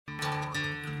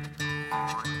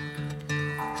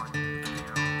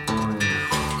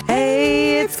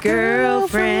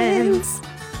ex-girlfriends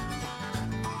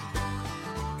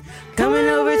coming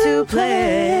over to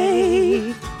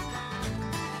play,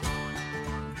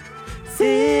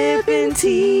 sipping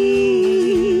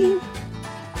tea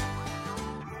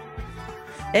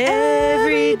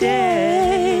every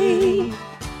day.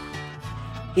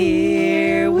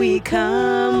 Here we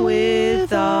come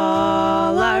with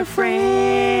all our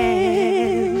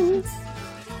friends.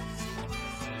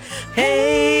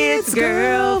 Hey, it's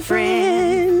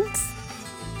girlfriends.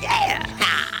 Yeah.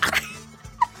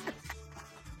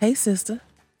 Hey, sister.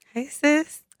 Hey,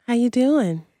 sis. How you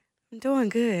doing? I'm doing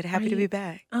good. Happy to be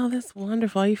back. Oh, that's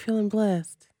wonderful. Are you feeling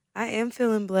blessed? I am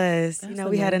feeling blessed. That's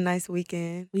We had a nice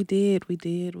weekend. We did.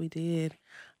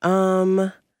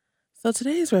 So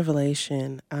today's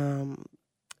revelation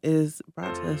is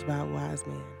brought to us by a wise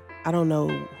man. I don't know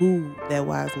who that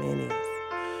wise man is.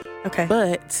 Okay.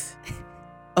 But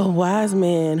a wise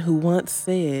man who once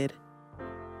said,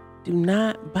 "Do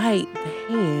not bite the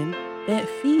hand that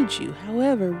feeds you."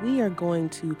 However, we are going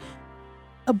to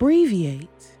abbreviate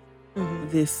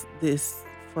this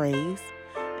phrase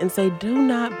and say, "Do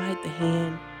not bite the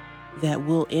hand that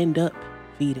will end up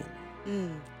feeding you."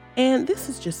 And this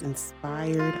is just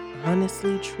inspired,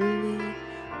 honestly, truly,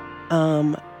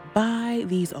 by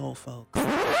these old folks,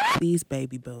 these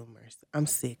baby boomers. I'm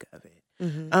sick of it.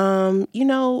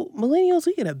 Millennials,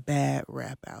 we get a bad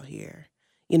rap out here.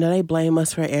 They blame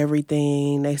us for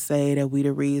everything. They say that we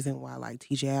the reason why, like,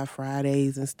 TGI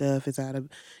Fridays and stuff is out of,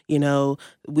 we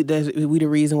the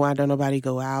reason why don't nobody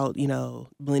go out.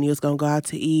 Millennials don't go out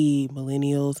to eat.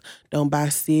 Millennials don't buy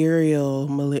cereal.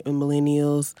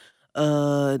 Millennials,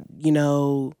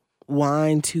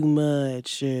 whine too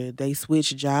much. They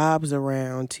switch jobs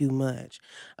around too much.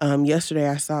 Yesterday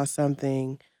I saw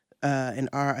something,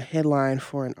 a headline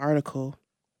for an article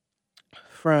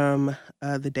from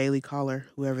the Daily Caller,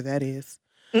 whoever that is,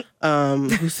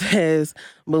 who says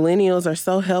millennials are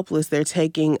so helpless they're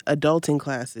taking adulting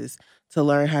classes to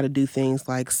learn how to do things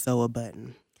like sew a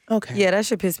button. Okay. Yeah, that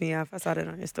should piss me off. I saw that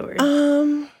on your story.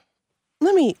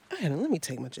 Let me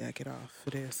take my jacket off for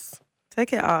this.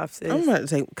 Take it off, sis. I'm about to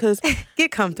take, because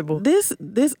get comfortable. This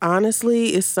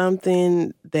honestly is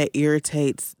something that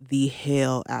irritates the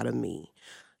hell out of me.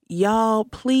 Y'all,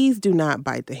 please do not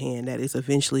bite the hand that is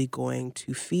eventually going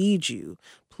to feed you.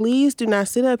 Please do not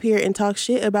sit up here and talk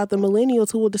shit about the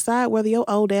millennials who will decide whether your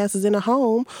old ass is in a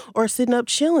home or sitting up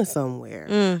chilling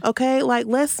somewhere. Okay? Like,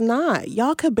 let's not.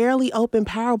 Y'all could barely open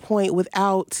PowerPoint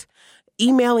without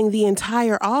emailing the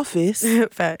entire office.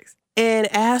 Facts.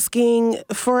 And asking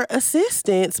for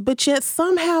assistance, but yet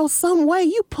somehow, some way,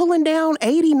 you pulling down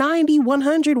 80, 90,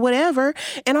 100, whatever,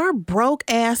 and our broke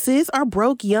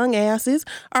young asses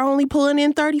are only pulling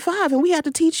in 35, and we have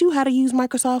to teach you how to use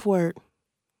Microsoft Word.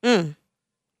 A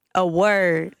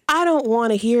word. I don't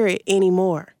want to hear it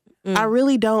anymore. I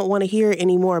really don't want to hear it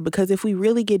anymore, because if we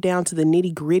really get down to the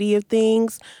nitty gritty of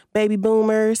things, baby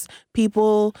boomers,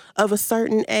 people of a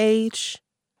certain age,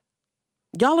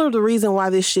 y'all are the reason why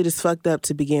this shit is fucked up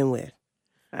to begin with,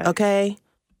 okay?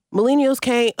 Millennials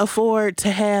can't afford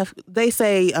to have, they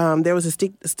say, there was a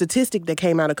statistic that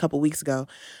came out a couple weeks ago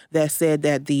that said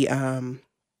that the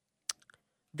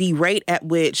rate at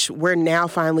which we're now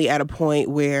finally at a point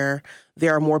where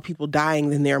there are more people dying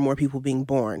than there are more people being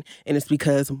born. And it's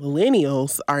because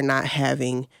millennials are not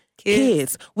having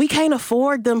kids. We can't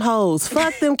afford them hoes.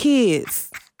 Fuck them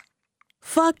kids.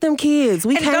 Fuck them kids.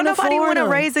 We can't afford them. Don't nobody want to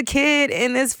raise a kid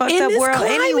in this fucked up world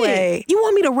climate. anyway. You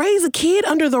want me to raise a kid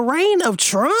under the reign of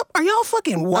Trump? Are y'all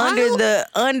fucking wild?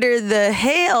 Under the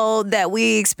hell that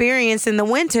we experience in the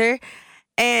winter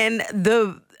and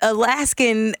the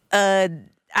Alaskan, the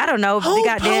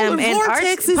goddamn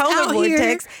Antarctic polar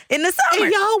vortex in the summer.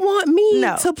 And y'all want me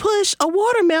to push a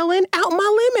watermelon out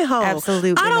my lemon hole?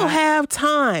 Absolutely I don't not. have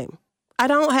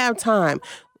time.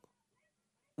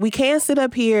 We can't sit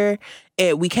up here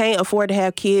and we can't afford to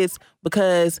have kids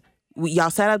because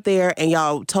y'all sat up there and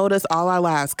y'all told us all our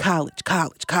lives, college.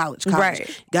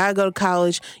 Right. Gotta go to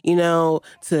college, to,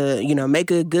 make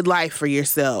a good life for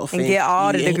yourself. And get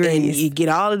all the degrees. And you get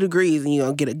all the degrees and you're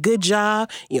going to get a good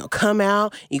job. You're going to come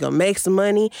out, you're going to make some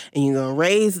money and you're going to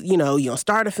raise, you're going to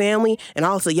start a family. And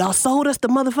also y'all sold us the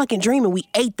motherfucking dream and we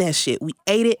ate that shit. We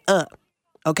ate it up.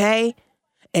 Okay?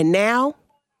 And now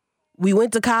we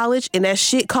went to college and that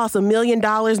shit cost $1 million.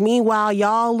 Meanwhile,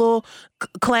 y'all little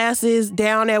classes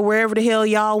down at wherever the hell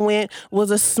y'all went was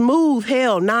a smooth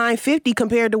hell $950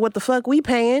 compared to what the fuck we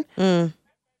paying.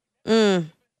 This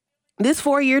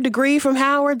 4-year degree from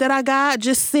Howard that I got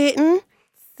just sitting.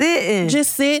 Okay,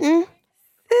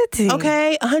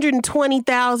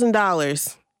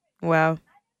 $120,000. Wow.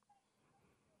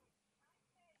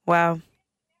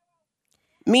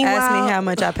 Meanwhile, ask me how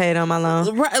much I paid on my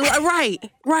loan.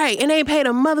 Right. And they ain't paid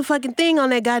a motherfucking thing on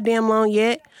that goddamn loan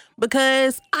yet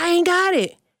because I ain't got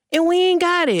it. And we ain't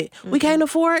got it. Mm-hmm. We can't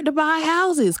afford to buy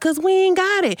houses because we ain't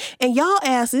got it. And y'all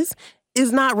asses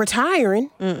is not retiring.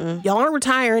 Mm-mm. Y'all aren't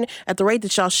retiring at the rate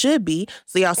that y'all should be.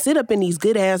 So y'all sit up in these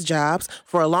good ass jobs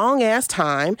for a long ass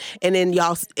time, and then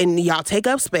y'all take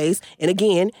up space. And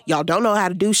again, y'all don't know how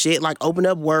to do shit like open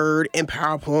up Word and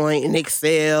PowerPoint and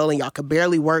Excel, and y'all can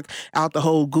barely work out the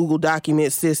whole Google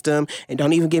document system. And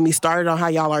don't even get me started on how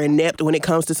y'all are inept when it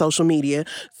comes to social media.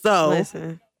 So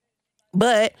listen.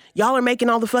 But y'all are making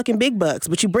all the fucking big bucks.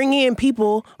 But you bring in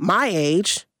people my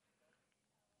age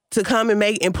to come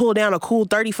and pull down a cool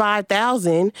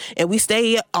 $35,000, and we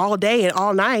stay all day and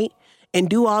all night and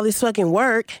do all this fucking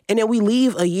work, and then we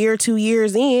leave a year, 2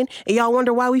 years in, and y'all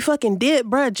wonder why we fucking did,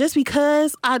 bruh. Just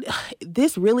because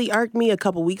this really irked me a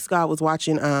couple weeks ago. I was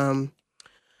watching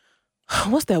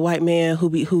what's that white man who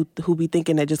be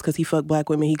thinking that just because he fucked black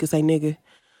women he could say nigga?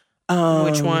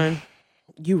 Which one?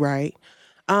 You right.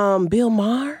 Bill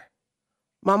Maher.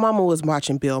 My mama was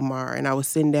watching Bill Maher, and I was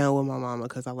sitting down with my mama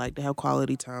because I like to have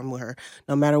quality time with her,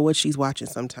 no matter what she's watching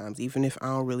sometimes, even if I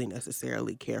don't really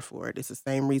necessarily care for it. It's the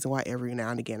same reason why every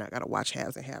now and again I got to watch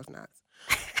Haves and Have-Nots.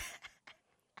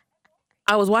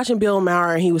 I was watching Bill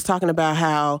Maher, and he was talking about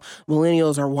how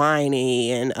millennials are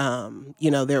whiny, and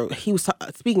he was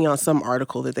speaking on some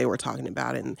article that they were talking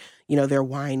about, and they're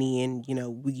whiny, and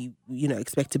we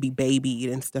expect to be babied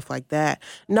and stuff like that.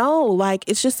 No, like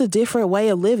it's just a different way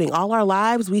of living. All our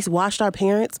lives, we watched our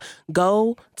parents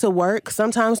go to work,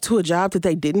 sometimes to a job that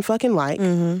they didn't fucking like,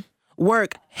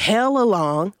 work hella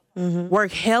long,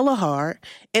 work hella hard,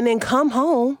 and then come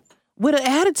home with an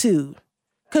attitude.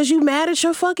 Because you mad at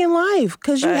your fucking life.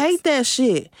 Because you hate that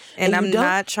shit. And I'm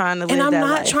not trying to live that life. And I'm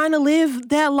not trying to live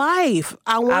that life.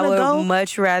 I would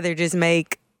much rather just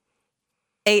make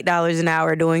 $8 an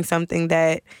hour doing something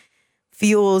that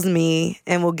fuels me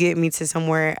and will get me to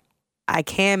somewhere I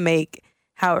can make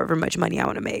however much money I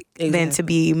want to make than to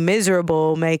be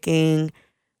miserable making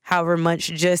however much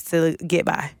just to get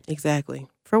by. Exactly.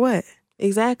 For what?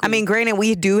 Exactly. I mean, granted,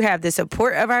 we do have the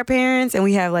support of our parents, and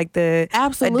we have like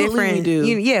absolutely we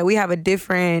do. We have a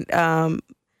different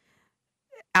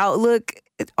outlook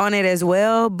on it as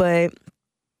well. But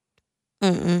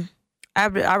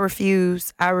I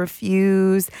refuse.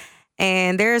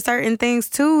 And there are certain things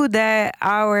too that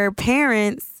our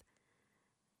parents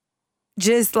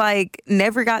just like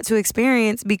never got to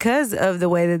experience because of the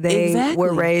way that they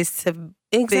were raised to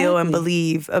feel and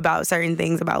believe about certain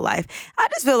things about life. I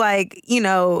just feel like,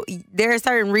 there are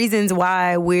certain reasons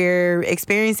why we're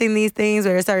experiencing these things.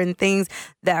 There are certain things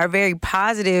that are very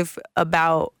positive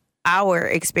about our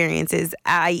experiences,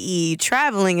 i.e.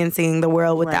 traveling and seeing the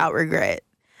world without regret.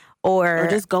 Or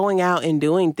just going out and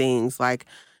doing things. Like,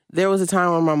 there was a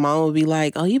time when my mom would be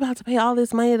like, oh, you about to pay all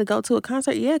this money to go to a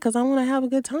concert? Yeah, because I want to have a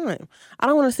good time. I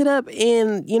don't want to sit up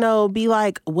and, be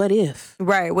like, what if?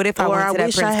 Right. What if I went to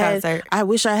that Prince concert? I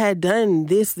wish I had done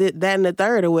this, that, and the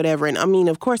third or whatever. And I mean,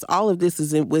 of course, all of this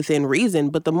is within reason.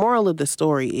 But the moral of the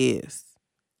story is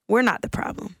we're not the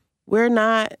problem. We're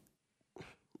not.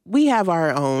 We have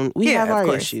our own. We have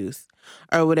our issues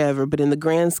or whatever. But in the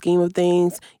grand scheme of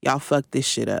things, y'all fucked this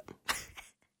shit up.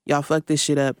 Y'all fucked this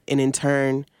shit up. And in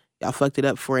turn, y'all fucked it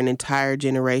up for an entire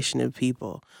generation of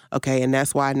people. Okay, and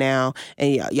that's why now,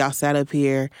 and y'all sat up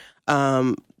here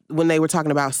when they were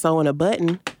talking about sewing a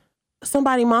button,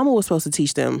 somebody mama was supposed to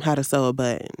teach them how to sew a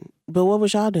button. But what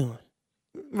was y'all doing?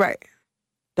 Right.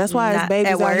 That's why there's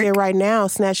babies out here right now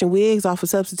snatching wigs off of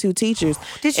substitute teachers.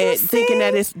 Did you see? Thinking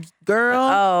that it's girl.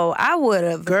 Oh, I would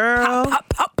have. Girl.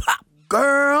 Pop.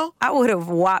 Girl. I would have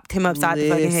whopped him upside the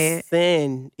fucking head.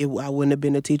 Listen, I wouldn't have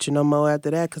been a teacher no more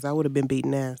after that because I would have been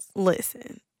beating ass.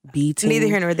 Listen. Beating neither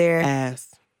here nor there.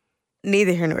 Ass.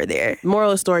 Neither here nor there. Moral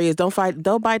of the story is don't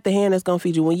bite the hand that's gonna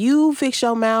feed you. When you fix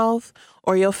your mouth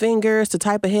or your fingers to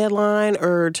type a headline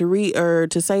or to read or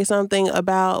to say something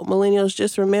about millennials,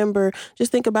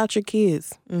 just think about your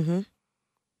kids. Mm-hmm.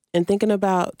 And think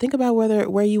about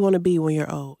where you want to be when you're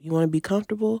old. You want to be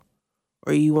comfortable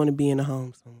or you want to be in a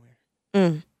home somewhere.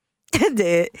 I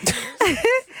did.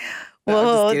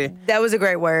 Well, that was a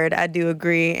great word. I do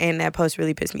agree, and that post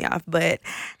really pissed me off. But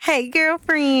hey,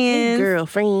 girlfriend. Hey,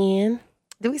 girlfriend.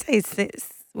 Did we say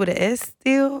sis with an S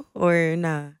still, or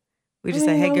nah? We just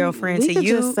say hey, girlfriend to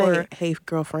you, just say hey,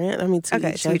 girlfriend. I mean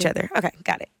to each other. Okay,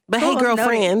 got it. But hey,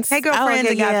 girlfriends. Hey, girlfriends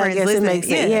and guy friends. Listen, it makes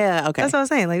sense. Yeah, okay. That's what I'm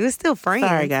saying. Like, we're still friends.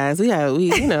 Sorry, guys. We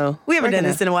haven't done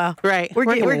this in a while. Right. We're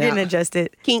getting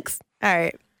adjusted. Kinks. All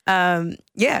right.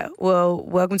 Well,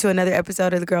 welcome to another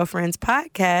episode of the Girlfriends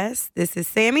Podcast. This is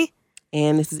Sammy.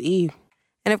 And this is Eve.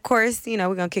 And of course, we're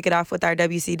going to kick it off with our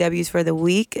WCWs for the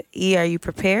week. E, are you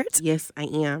prepared? Yes, I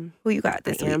am. Who you got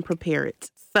this week? I am prepared.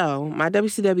 So my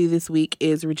WCW this week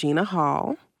is Regina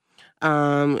Hall.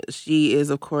 She is,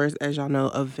 of course, as y'all know,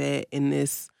 a vet in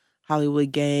this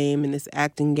Hollywood game, in this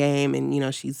acting game.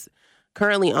 And, she's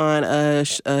currently on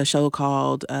a show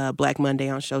called Black Monday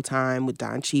on Showtime with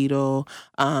Don Cheadle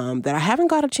that I haven't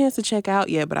got a chance to check out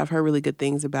yet, but I've heard really good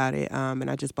things about it.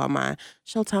 And I just bought my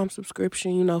Showtime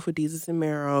subscription, for Desus and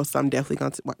Mero. So I'm definitely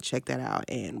going to check that out,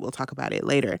 and we'll talk about it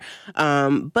later.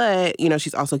 But,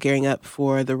 she's also gearing up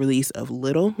for the release of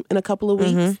Little in a couple of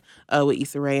weeks with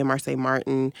Issa Rae and Marsai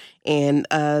Martin. And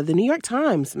the New York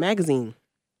Times Magazine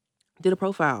did a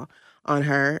profile on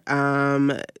her.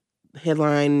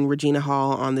 Headline Regina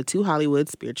Hall on the Two Hollywood,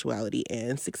 Spirituality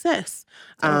and Success.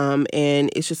 And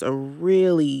it's just a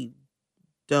really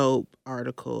dope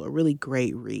article, a really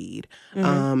great read,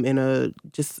 and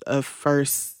just a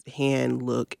first-hand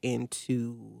look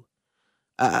into,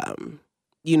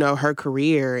 her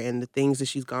career and the things that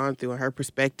she's gone through and her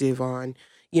perspective on,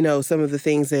 some of the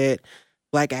things that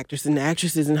Black actors and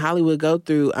actresses in Hollywood go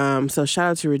through. So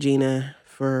shout out to Regina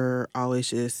for always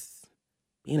just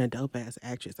being a dope ass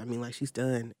actress. I mean, she's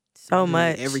done so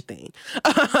much, everything,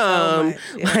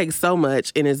 so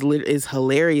much, and is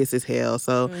hilarious as hell.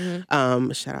 So,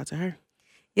 shout out to her.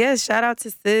 Yes, shout out to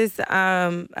sis.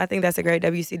 I think that's a great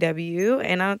WCW,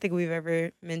 and I don't think we've ever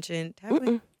mentioned. Have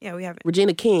we? Yeah, we haven't.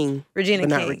 Regina King, but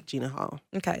not Regina Hall.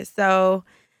 Okay, so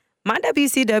my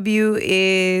WCW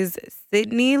is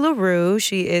Sydney LaRue.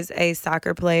 She is a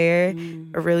soccer player,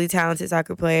 a really talented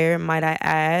soccer player, might I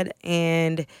add,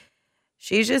 and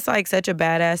she's just such a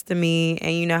badass to me,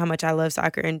 and you know how much I love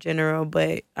soccer in general,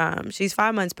 but she's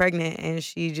 5 months pregnant, and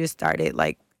she just started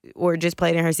or just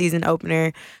played in her season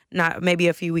opener maybe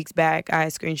a few weeks back. I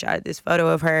screenshotted this photo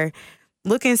of her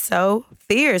looking so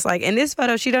fierce. In this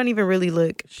photo, she don't even really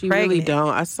look She pregnant. Really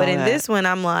don't. I saw But in this one,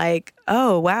 I'm like,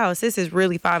 oh, wow, sis is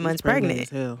really 5 months pregnant.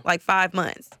 5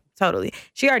 months, totally.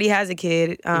 She already has a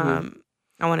kid.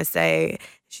 I want to say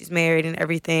she's married and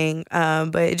everything.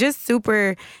 But just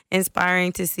super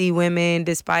inspiring to see women,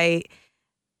 despite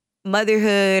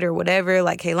motherhood or whatever.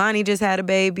 Kaylani just had a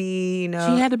baby,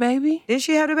 She had a baby? Did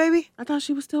she have a baby? I thought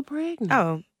she was still pregnant.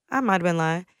 Oh, I might have been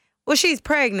lying. Well, she's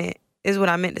pregnant is what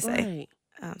I meant to say. Right.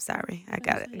 I'm sorry.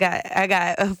 I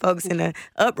got folks in an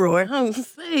uproar.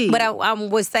 But I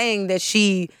was saying that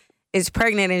she is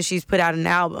pregnant and she's put out an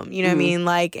album. You know what I mean?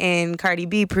 And Cardi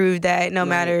B proved that no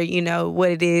matter, what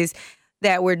it is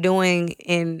that we're doing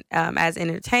in as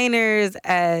entertainers,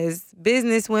 as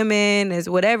business women, as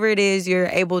whatever it is, you're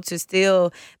able to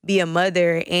still be a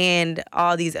mother and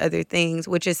all these other things,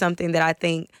 which is something that I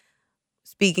think,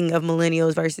 speaking of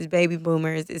millennials versus baby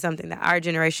boomers, is something that our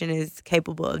generation is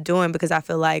capable of doing, because I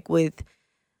feel like with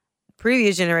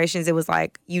previous generations, it was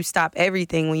you stop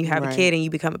everything when you have a kid and you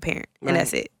become a parent, and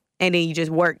that's it. And then you just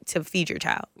work to feed your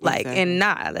child. And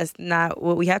that's not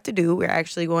what we have to do. We're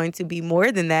actually going to be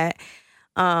more than that.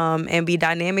 And be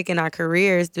dynamic in our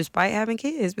careers despite having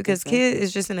kids, because kids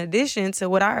is just an addition to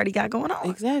what I already got going on.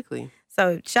 Exactly.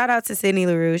 So shout out to Sydney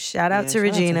LaRue. Shout out to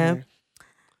Regina.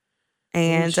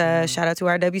 And shout out to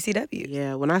our WCW.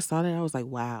 Yeah, when I saw that, I was like,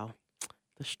 wow,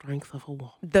 the strength of a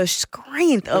woman. The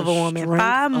strength of a woman.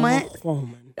 5 months.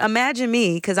 Imagine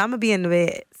me, because I'm going to be in the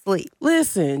bed sleep.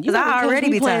 Listen, you I already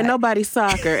be playing tired. nobody's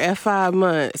soccer at 5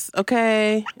 months,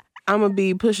 okay? I'm going to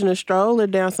be pushing a stroller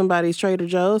down somebody's Trader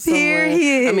Joe's somewhere.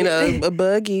 Period. I mean, a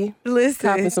buggy. Listen.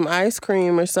 Copping some ice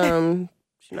cream or something.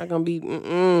 She's not going to be,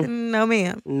 No,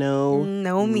 ma'am. No.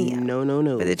 No, ma'am.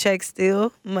 No. But the check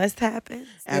still must happen.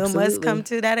 Still Absolutely. must come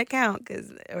to that account,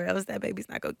 or else that baby's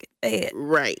not going to get fed.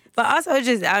 Right. But also,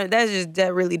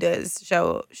 that really does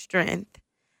show strength.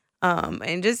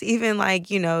 And just even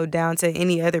down to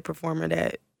any other performer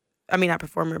not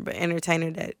performer, but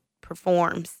entertainer that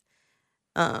performs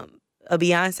a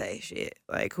Beyonce shit,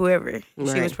 whoever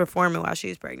she was performing while she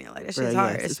was pregnant, that's just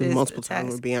hard. Yes, it's just just multiple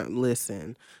times with Beyonce.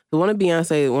 Listen, one of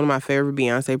my favorite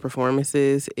Beyonce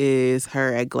performances is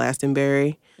her at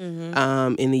Glastonbury,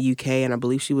 in the UK, and I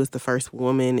believe she was the first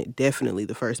woman, definitely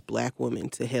the first Black woman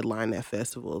to headline that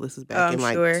festival. This is back in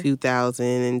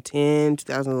 2010,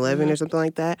 2011 or something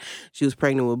like that. She was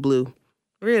pregnant with Blue.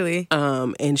 Really?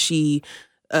 And she.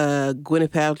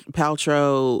 Gwyneth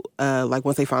Paltrow,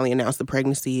 once they finally announced the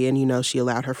pregnancy and, she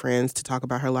allowed her friends to talk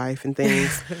about her life and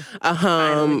things,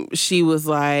 she was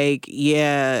like,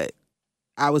 yeah,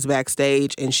 I was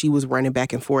backstage and she was running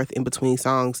back and forth in between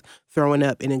songs, throwing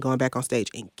up and then going back on stage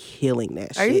and killing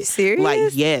that shit. Are you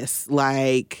serious? Yes.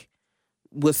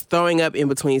 was throwing up in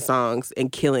between songs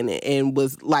and killing it and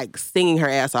was like singing her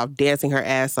ass off, dancing her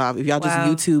ass off. If y'all just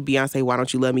YouTube Beyonce, Why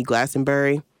Don't You Love Me,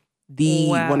 Glastonbury,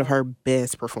 one of her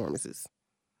best performances.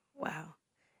 Wow.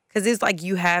 Because it's like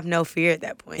you have no fear at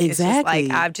that point. Exactly.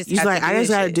 It's just like, I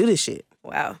just got to do this shit.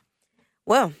 Wow.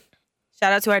 Well,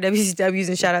 shout out to our WCWs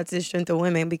and shout out to the Strength of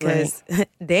Women because,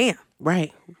 damn.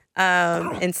 Right.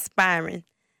 Inspiring.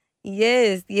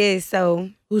 Yes. So,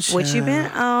 what you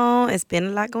been on? It's been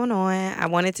a lot going on. I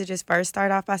wanted to just first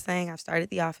start off by saying I've started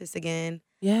The Office again.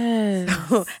 Yes.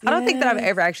 So, I don't think that I've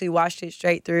ever actually watched it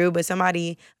straight through, but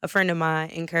a friend of mine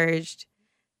encouraged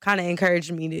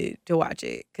me to watch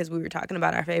it because we were talking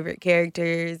about our favorite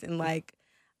characters and like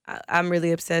I'm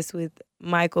really obsessed with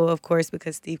Michael, of course,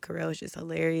 because Steve Carell is just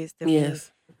hilarious to me.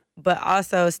 But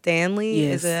also Stanley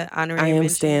is an honorary mention. I am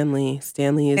Stanley.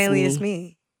 Stanley is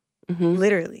me. Mm-hmm.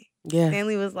 Literally. Yeah.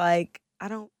 Stanley was like, I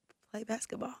don't play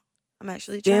basketball. I'm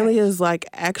actually Stanley trash. is like,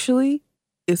 actually,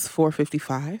 it's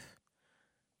 4:55.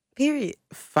 Period.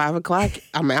 5 o'clock,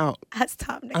 I'm out. I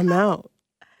stopped now. I'm out.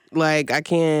 Like, I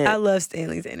can't. I love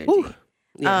Stanley's energy. Ooh.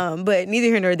 Yeah. But neither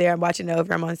here nor there. I'm watching it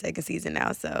over. I'm on second season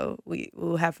now, so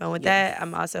we'll have fun with that.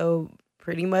 I'm also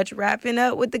pretty much wrapping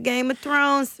up with the Game of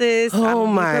Thrones, sis. Oh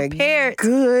my prepared.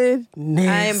 goodness!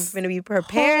 I am going to be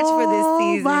prepared for this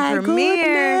season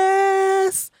premiere.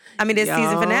 Goodness. I mean, this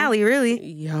season finale, really.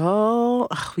 Yo,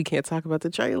 we can't talk about the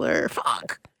trailer.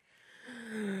 Fuck.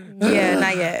 Yeah,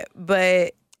 not yet,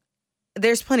 but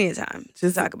there's plenty of time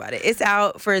to talk about it. It's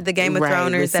out for the Game of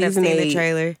Throners that have seen the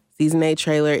trailer. Season 8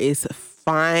 trailer is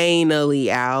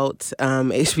finally out.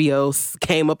 HBO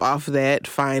came up off of that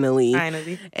finally.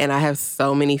 And I have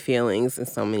so many feelings and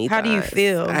so many How do you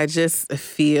feel? I just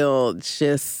feel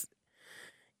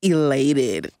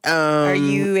elated. Are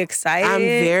you excited? I'm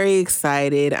very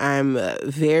excited. I'm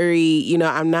very,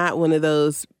 I'm not one of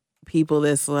those people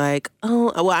that's like,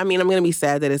 oh, well, I mean, I'm going to be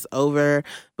sad that it's over,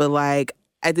 but like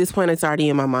at this point it's already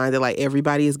in my mind that like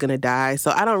everybody is going to die.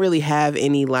 So I don't really have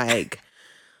any like,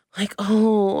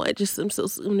 oh, I'm so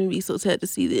soon to be so sad to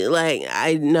see this. Like,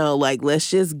 I know, like, let's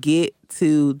just get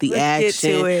to the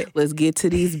action. Let's get to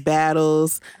these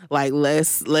battles. Like,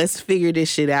 let's figure this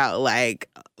shit out. Like,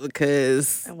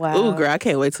 because, ooh, girl, I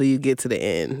can't wait till you get to the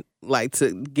end. Like,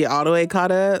 to get all the way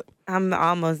caught up. I'm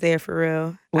almost there for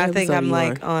real. I think I'm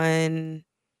like on...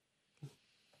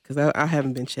 Because I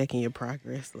haven't been checking your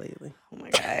progress lately. Oh my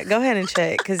God. Go ahead and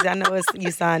check because I know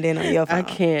you signed in on your phone. I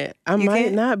can't. I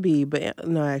might not be, but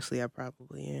no, actually, I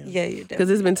probably am. Yeah, you're definitely. Because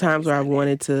there's been times where I've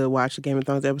wanted to watch a Game of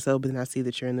Thrones episode, but then I see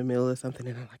that you're in the middle of something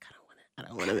and I'm like, I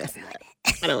don't want to mess it up.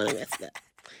 I don't want to mess it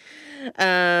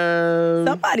up.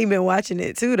 Somebody been watching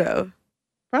it too, though.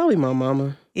 Probably my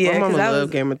mama. Yeah, my mama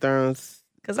loved Game of Thrones.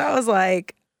 Because I was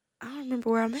like, I don't remember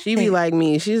where I'm at. She'd be like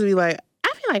me. She'd be like, I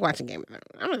feel like watching Game of Thrones.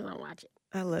 I'm just going to watch it.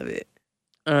 I love it.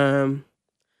 Yeah,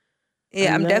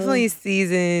 I'm definitely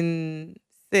season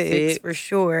 6 for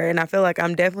sure. And I feel like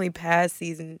I'm definitely past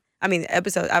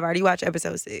episode. I've already watched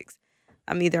episode 6.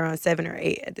 I'm either on 7 or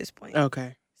 8 at this point.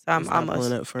 Okay. So I'm almost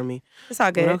pulling up for me. It's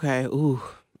all good. Okay. Ooh.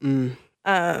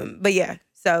 But yeah,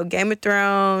 so Game of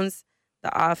Thrones,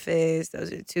 The Office,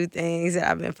 those are the 2 things that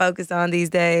I've been focused on these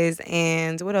days.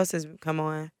 And what else has come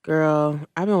on? Girl,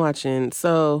 I've been watching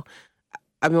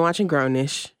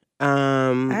Grownish.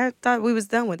 I thought we was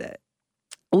done with that.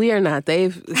 We are not.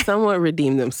 They've somewhat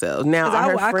redeemed themselves. Now,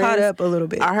 I caught up a little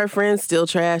bit. Are her friends still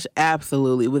trash?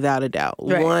 Absolutely, without a doubt.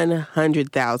 Right.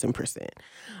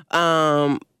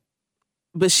 100,000%.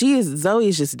 But Zoe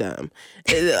is just dumb.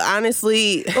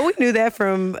 Honestly. But we knew that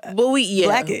from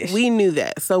Blackish. We knew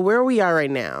that. So where we are right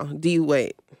now, do you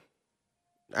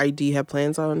have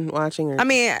plans on watching? Or? I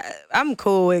mean, I'm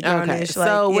cool with Grownish. Okay.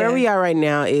 So where we are right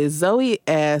now is Zoe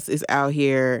S is out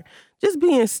here just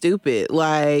being stupid.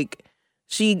 Like,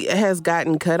 she has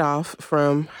gotten cut off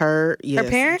from her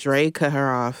parents? Dre cut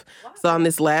her off. So on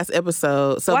this last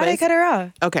episode... Why they cut her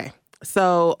off? Okay.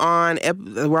 So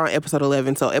we're on episode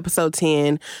 11. So episode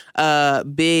 10,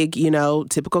 big,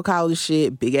 typical college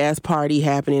shit, big ass party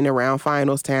happening around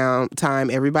finals time.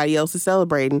 Everybody else is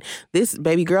celebrating. This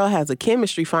baby girl has a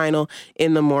chemistry final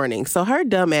in the morning. So her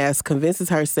dumb ass convinces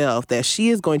herself that she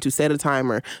is going to set a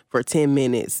timer for 10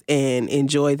 minutes and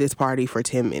enjoy this party for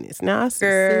 10 minutes. Now, sis,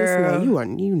 no, you're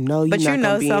not going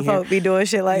to be some folk be doing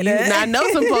shit like that. I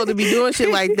know some folks to be doing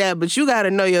shit like that, but you got to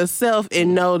know yourself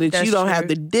and know that you don't have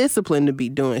the discipline to be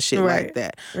doing shit like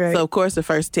that. Right. So, of course, the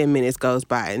first 10 minutes goes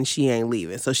by and she ain't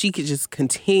leaving. So she could just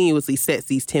continuously set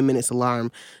these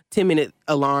 10-minute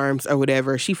alarms or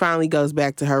whatever. She finally goes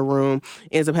back to her room,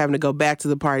 ends up having to go back to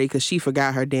the party because she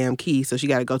forgot her damn key. So she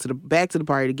got to go back to the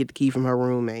party to get the key from her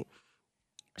roommate.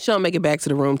 She don't make it back to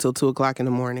the room till 2:00 in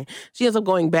the morning. She ends up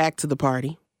going back to the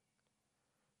party.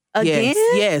 Again?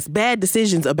 Yes. Bad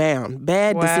decisions abound.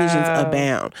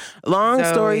 Long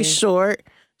story short,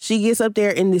 she gets up there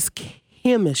in this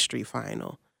chemistry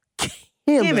final.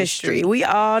 Chemistry. We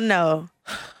all know.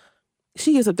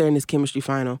 She gets up there in this chemistry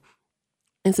final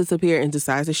and sits up here and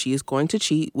decides that she is going to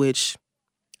cheat, which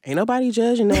ain't nobody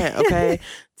judging that, okay?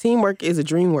 Teamwork is a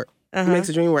dream work. It makes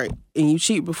a dream work. And you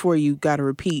cheat before you got to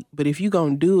repeat. But if you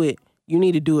going to do it, you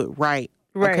need to do it right.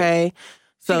 Okay?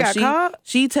 So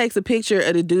she takes a picture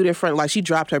of the dude in front, like she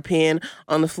dropped her pen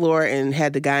on the floor and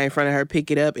had the guy in front of her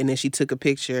pick it up, and then she took a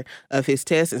picture of his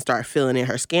test and started filling in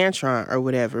her Scantron or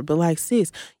whatever. But like,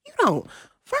 sis, you don't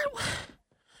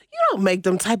make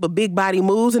them type of big body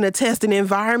moves in a testing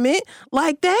environment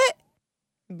like that.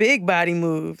 Big body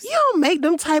moves. You don't make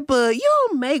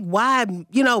wide,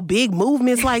 big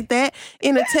movements like that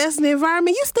in a testing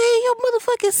environment. You stay in your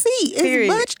motherfucking seat as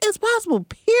much as possible,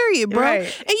 period, bro.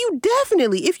 Right. And you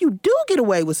definitely, if you do get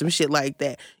away with some shit like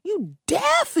that, you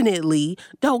definitely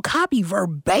don't copy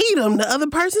verbatim the other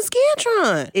person's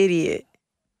Scantron. Idiot.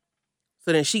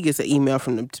 So then she gets an email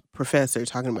from the professor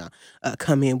talking about,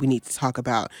 come in, we need to talk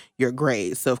about your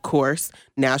grades. So, of course,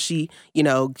 now she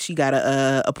got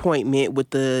an appointment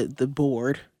with the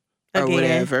board or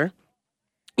whatever,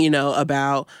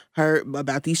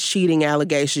 about these cheating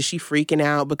allegations. She freaking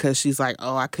out because she's like,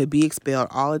 oh, I could be expelled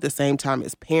all at the same time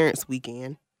as Parents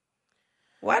Weekend.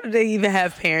 Why do they even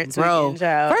have Parents Weekend,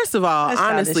 child? First of all,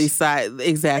 honestly,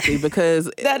 exactly, because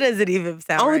that doesn't even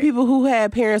sound only right. People who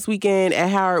had Parents Weekend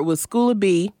at Howard was School of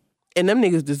B, and them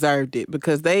niggas deserved it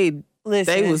because they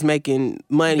was making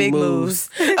money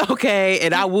moves. Okay,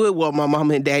 and I would want my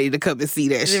mama and daddy to come and see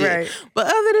that shit. Right. But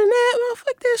other than that, well,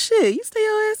 fuck that shit. You stay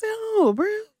your ass at home, bro.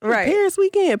 Right. Parents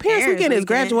Weekend is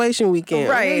graduation weekend.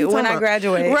 Right, when I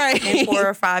graduate. Right. In 4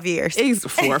 or 5 years.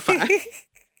 4 or 5.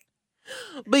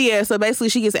 But yeah, so basically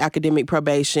she gets academic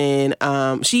probation.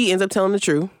 She ends up telling the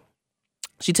truth.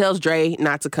 She tells Dre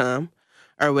not to come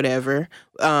or whatever.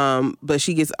 But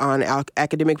she gets on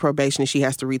academic probation and she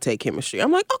has to retake chemistry.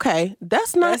 I'm like, okay,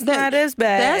 that's not as bad.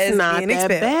 That's not that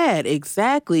bad.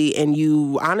 Exactly. And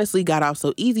you honestly got off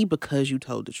so easy because you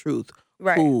told the truth.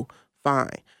 Right. Cool,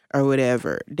 fine, or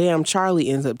whatever. Damn, Charlie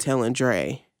ends up telling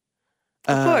Dre.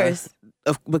 Of course.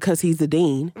 Because he's the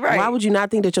dean. Right. Why would you not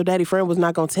think that your daddy friend was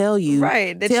not going to tell you?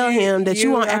 Right. Tell him that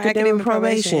you on academic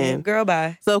probation. Girl,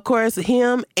 bye. So, of course,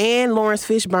 him and Lawrence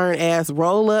Fishburne ass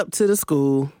roll up to the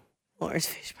school. Lawrence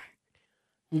Fishburne.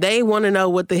 They want to know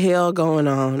what the hell going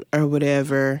on or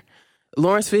whatever.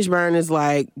 Lawrence Fishburne is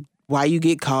like, why you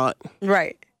get caught?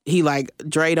 Right. He like,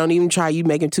 Dre, don't even try you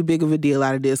making too big of a deal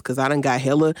out of this because I done got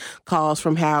hella calls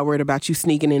from Howard about you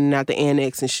sneaking in and out the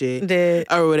annex and shit.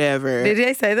 Or whatever. Did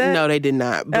they say that? No, they did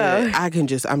not. But I'm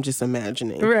just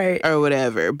imagining. Right. Or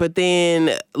whatever. But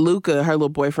then Luca, her little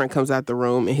boyfriend, comes out the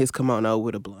room in his kimono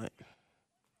with a blunt.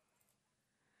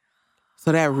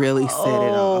 So that really set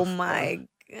it off. Oh my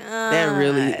God.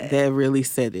 That really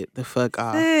set it the fuck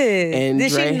off. And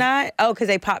did Dre, she not? Oh, because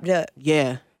they popped up.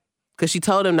 Yeah. Because she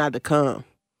told him not to come.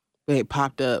 But it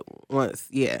popped up once,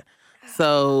 yeah.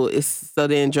 So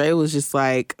then Dre was just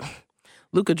like,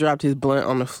 Luca dropped his blunt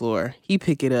on the floor. He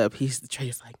picked it up.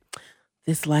 Dre's like,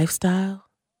 this lifestyle,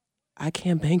 I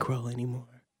can't bankroll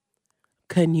anymore.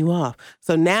 Cutting you off.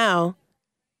 So now,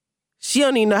 she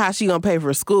don't even know how she gonna pay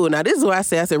for school. Now this is what I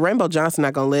said. Rainbow Johnson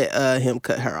not gonna let him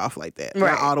cut her off like that.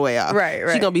 Right. Not all the way off. Right.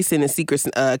 She gonna be sending secret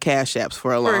cash apps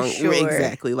for a long. Sure.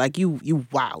 Exactly. Like you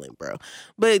wildin', bro.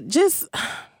 But just.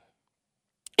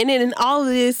 And then in all of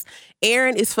this,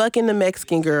 Aaron is fucking the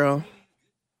Mexican girl.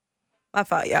 My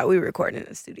fault, y'all. We recording in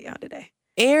the studio today.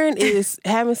 Aaron is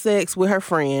having sex with her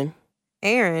friend.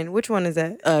 Aaron? Which one is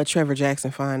that? Trevor Jackson,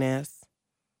 fine ass.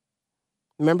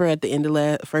 Remember at the end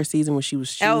of first season when she was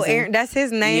choosing? Oh, Aaron. That's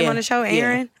his name on the show,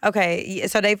 Aaron? Yeah. Okay.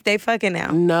 So they fucking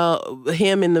now? No.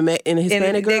 Him and the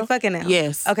Hispanic girl? They fucking now?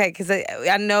 Yes. Okay, because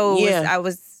I know I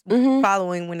was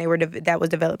following when that was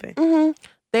developing. Mm-hmm.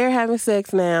 They're having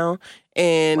sex now.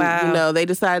 And, they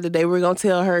decided that they were going to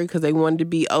tell her because they wanted to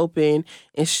be open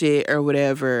and shit or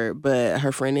whatever. But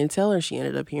her friend didn't tell her. She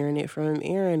ended up hearing it from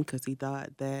Aaron because he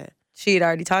thought that. She had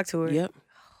already talked to her? Yep.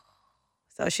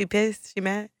 So she pissed? She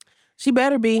mad? She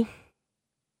better be.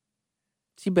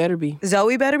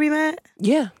 Zoe better be mad?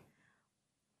 Yeah.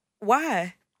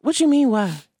 Why? What you mean,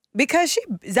 why? Because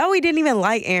Zoe didn't even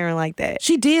like Aaron like that.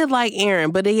 She did like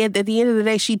Aaron, but at the end of the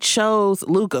day, she chose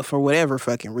Luca for whatever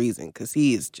fucking reason, because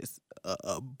he is just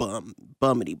a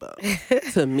bummity bum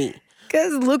to me.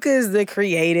 Because Luca is the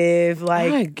creative,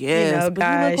 like, I guess, but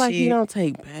guy. he look like he don't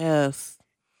take baths.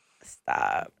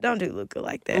 Stop. Don't do Luca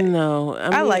like that. No.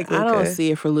 I like Luca. I don't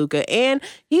see it for Luca. And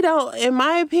he don't, in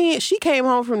my opinion, she came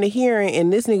home from the hearing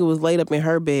and this nigga was laid up in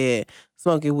her bed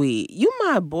smoking weed. You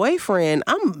my boyfriend.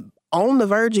 I'm on the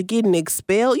verge of getting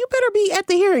expelled. You better be at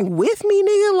the hearing with me,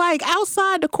 nigga. Like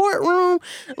outside the courtroom.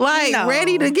 Like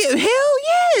ready to get, hell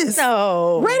yes.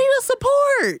 No. Ready to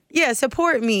support. Yeah,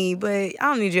 support me, but I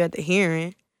don't need you at the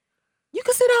hearing. You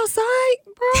can sit outside,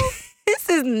 bro. This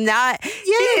is not,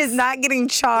 she is not getting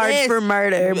charged for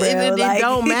murder, bro. It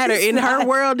don't matter. In her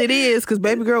world, it is, because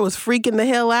baby girl was freaking the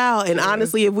hell out. And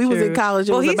honestly, if we was in college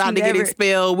and was about to get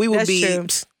expelled, we would be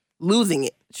losing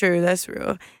it. True, that's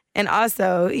real. And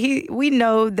also, we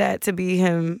know that to be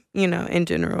him, you know, in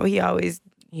general. He always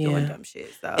doing dumb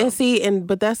shit. So. And see,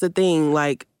 but that's the thing,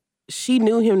 like, she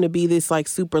knew him to be this, like,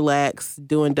 super lax,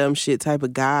 doing dumb shit type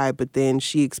of guy, but then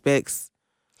she expects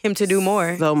him to do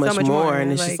more. So much more.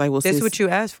 And it's just like, well, this is what you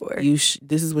asked for. This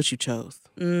is what you chose.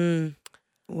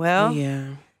 Well,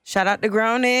 shout out to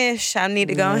Grownish. I need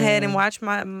to go ahead and watch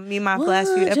my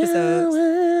last few episodes.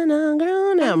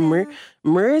 Now,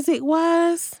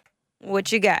 music-wise.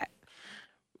 What you got?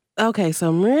 Okay,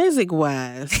 so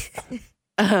music-wise,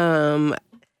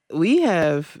 we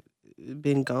have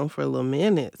been gone for a little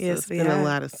minute. So it's been a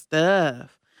lot of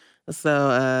stuff.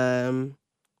 So,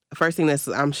 first thing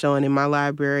I'm showing in my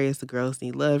library is the Girls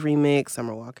Need Love remix,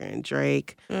 Summer Walker and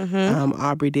Drake.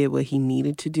 Aubrey did what he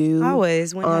needed to do.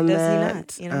 Always. When does he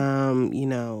not? You know? You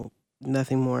know,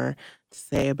 nothing more to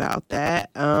say about that.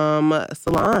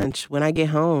 Solange, When I Get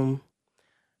Home.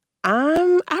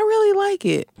 I really like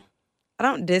it. I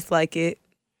don't dislike it.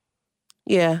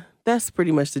 Yeah, that's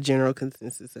pretty much the general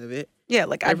consensus of it. Yeah,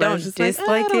 like I don't dislike it.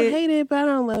 I don't hate it, but I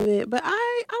don't love it. But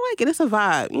I like it. It's a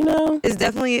vibe, you know? It's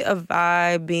definitely a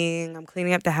vibe being I'm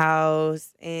cleaning up the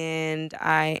house and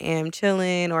I am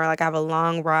chilling, or like I have a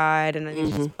long ride and I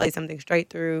need to just play something straight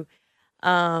through.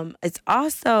 It's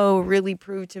also really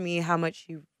proved to me how much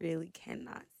you really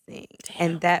cannot sing.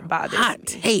 And that bothers me. Hot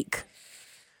take.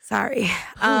 Sorry.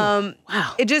 Wow.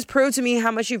 It just proved to me how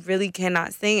much you really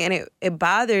cannot sing. And it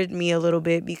bothered me a little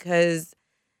bit because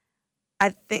I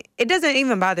think it doesn't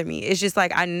even bother me. It's just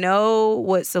like I know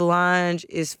what Solange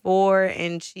is for,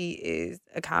 and she is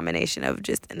a combination of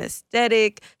just an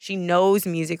aesthetic. She knows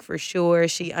music for sure.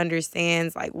 She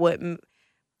understands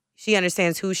she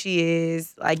understands who she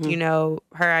is, like, you know,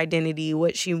 her identity,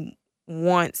 what she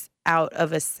wants out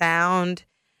of a sound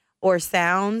or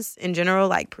sounds in general,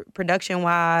 like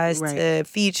production-wise, to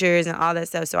features and all that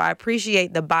stuff. So I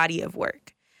appreciate the body of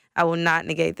work. I will not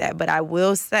negate that. But I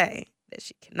will say that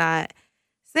she cannot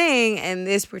sing, and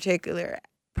this particular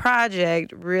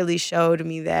project really showed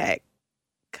me that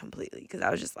completely, because I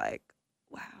was just like,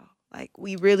 wow. Like,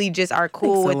 we really just are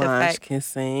cool with the fact can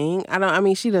sing.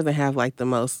 She doesn't have, like, the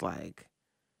most, like,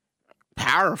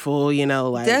 powerful, you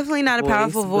know, like, definitely not a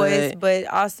powerful voice, but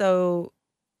also...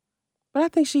 But I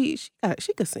think she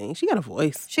could sing. She got a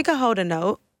voice. She could hold a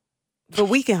note. But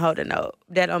we can hold a note.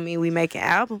 That don't mean we making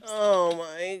albums. Oh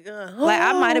my God. Like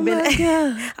I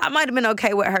might have been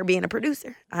okay with her being a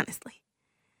producer, honestly.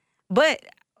 But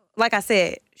like I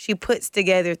said, she puts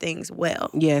together things well.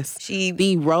 Yes.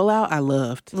 The rollout I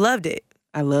loved. Loved it.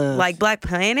 I loved. Like Black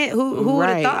Planet. Who would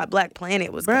have thought Black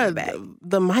Planet was coming back?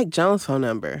 The Mike Jones phone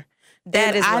number.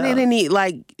 That is I didn't need,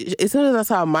 like, as soon as I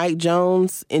saw Mike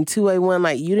Jones in 281,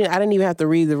 like, I didn't even have to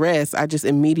read the rest. I just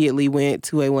immediately went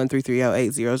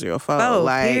 281-330-8004. Oh,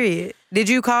 like, period. Did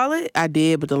you call it? I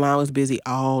did, but the line was busy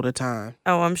all the time.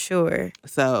 Oh, I'm sure.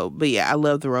 So, but yeah, I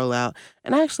love the rollout.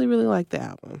 And I actually really like the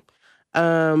album.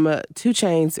 2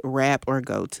 Chainz, Rap or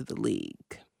Go to the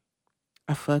League.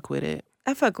 I fuck with it.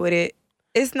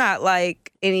 It's not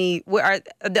like it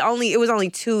was only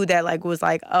 2 that like was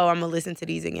like, oh, I'm gonna listen to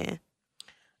these again.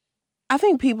 I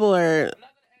think people are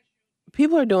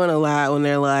doing a lot when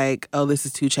they're like, oh, this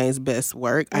is 2 Chainz' best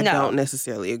work. I don't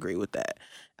necessarily agree with that.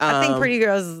 I think Pretty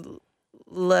Girls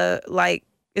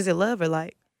is it love or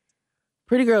like?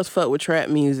 Pretty Girls fuck with trap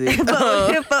music.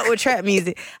 Fuck with trap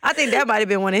music. I think that might have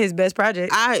been one of his best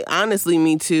projects.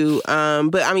 Me too.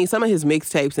 But I mean, some of his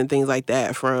mixtapes and things like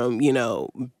that from, you know,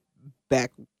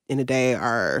 back in the day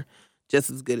are just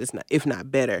as good as, if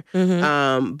not better.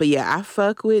 But yeah, I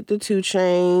fuck with the 2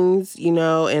 Chainz, you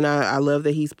know, and I love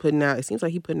that he's putting out, it seems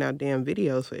like he's putting out damn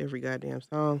videos for every goddamn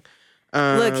song.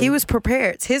 Look, he was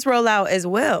prepared. It's his rollout as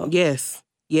well. Yes.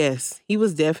 He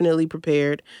was definitely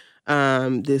prepared.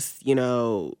 This, you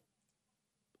know,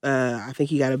 I think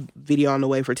he got a video on the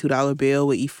way for $2 Bill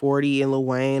with E40 and Lil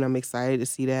Wayne. I'm excited to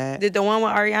see that. Did the one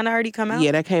with Ariana already come out?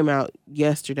 Yeah, that came out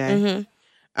yesterday.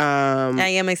 I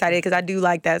am excited because I do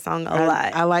like that song a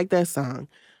lot. I like that song.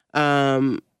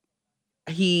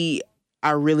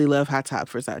 I really love Hot Top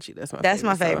Versace. That's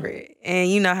my favorite. And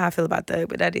you know how I feel about Thug,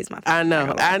 but that is my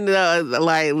favorite. I know.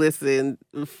 Like, listen,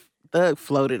 Thug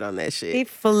floated on that shit. He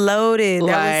floated. That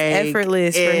was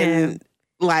effortless for him.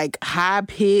 Like,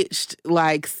 high-pitched,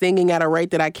 like, singing at a rate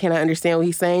that I cannot understand what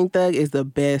he's saying, Thug is the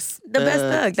best. The best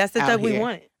Thug. That's the Thug we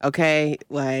wanted. Okay?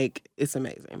 Like, it's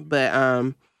amazing. But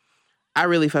I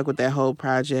really fuck with that whole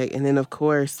project. And then, of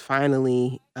course,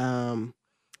 finally, I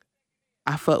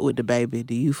fuck with DaBaby.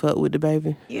 Do you fuck with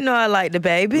DaBaby? You know I like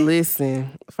DaBaby.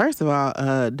 Listen, first of all,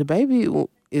 DaBaby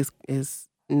is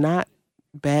not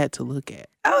bad to look at.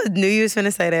 I knew you was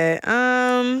finna say that.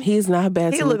 He's not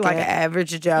bad to look at. He looked like an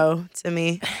average Joe to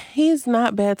me. He's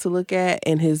not bad to look at,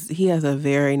 and he has a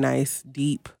very nice,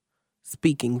 deep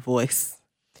speaking voice.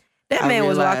 That man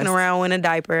was walking around in a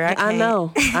diaper. I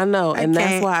know. And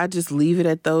that's why I just leave it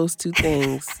at those two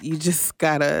things. You just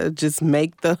gotta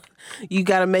you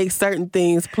gotta make certain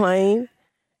things plain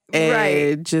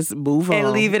and just move on.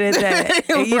 And leave it at that.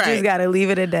 And you just gotta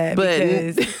leave it at that but,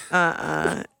 because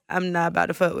I'm not about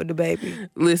to fuck with DaBaby.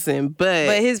 Listen,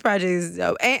 but his project is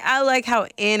dope. And I like how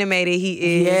animated he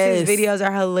is. Yes. His videos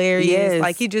are hilarious. Yes.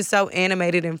 Like, he's just so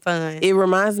animated and fun. It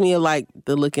reminds me of, like,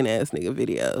 the Looking Ass Nigga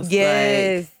videos.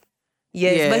 Yes. Like,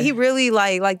 yes. yeah. But he really,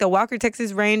 like the Walker,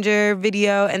 Texas Ranger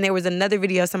video, and there was another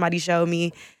video somebody showed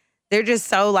me. They're just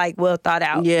so, like, well thought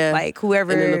out. Yeah. Like,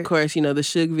 whoever. And then, of course, you know, the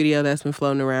Suge video that's been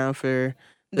floating around for...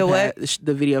 The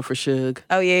video for Suge.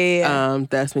 Oh, yeah.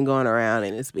 That's been going around,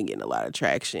 and it's been getting a lot of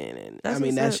traction. And I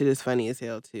mean, that shit is funny as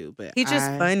hell, too. But he's just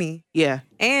funny. Yeah.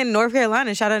 And North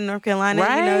Carolina. Shout out to North Carolina.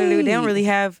 Right. You know, they don't really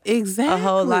have a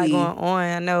whole lot going on.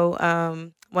 I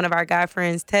know one of our guy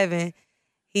friends, Tevin,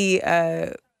 he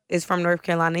is from North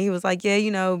Carolina. He was like, yeah,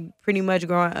 you know, pretty much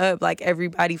growing up, like,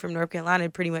 everybody from North Carolina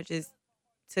pretty much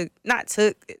took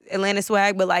Atlanta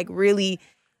swag, but, like, really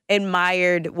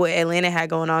admired what Atlanta had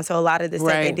going on. So a lot of the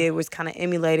stuff they did was kind of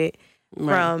emulated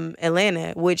from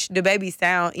Atlanta, which DaBaby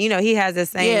sound, you know, he has the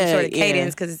same sort of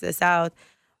cadence because it's the South,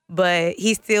 but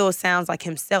he still sounds like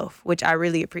himself, which I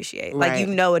really appreciate. Like, you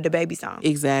know, a DaBaby song.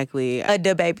 Exactly. A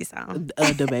DaBaby song.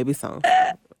 A DaBaby song.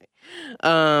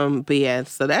 But yeah,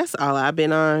 so that's all I've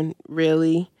been on,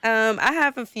 really. I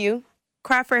have a few.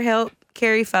 Cry for Help,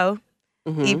 Carrie Foe.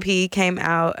 EP came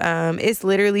out. It's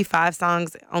literally 5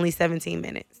 songs, only 17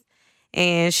 minutes.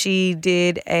 And she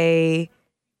has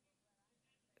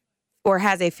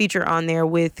a feature on there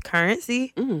with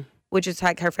Currency, which is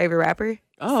like her favorite rapper.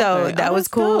 Oh, so okay. that was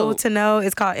cool to know.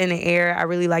 It's called In the Air. I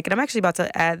really like it. I'm actually about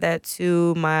to add that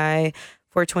to my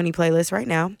 420 playlist right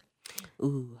now.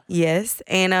 Ooh. Yes.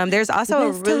 And there's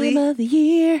also the best time of the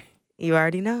year. You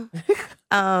already know.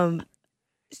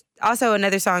 Also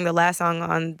another song, the last song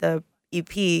on the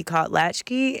EP called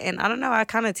Latchkey, and I don't know, I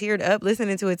kind of teared up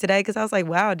listening to it today because I was like,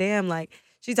 wow, damn, like,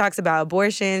 she talks about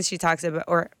abortion, she talks about,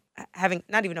 or having,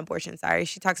 not even abortion, sorry,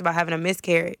 she talks about having a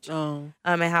miscarriage, and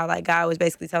how, like, God was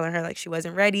basically telling her, like, she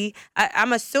wasn't ready.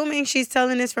 I'm assuming she's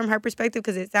telling this from her perspective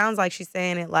because it sounds like she's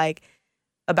saying it, like,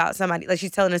 about somebody, like,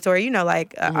 she's telling a story, you know,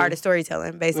 like, art of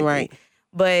storytelling, basically. Right.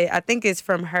 But I think it's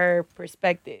from her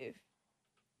perspective.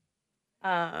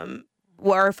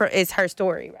 It's her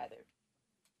story, rather.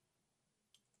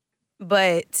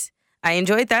 But I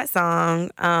enjoyed that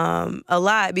song a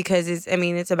lot because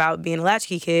it's about being a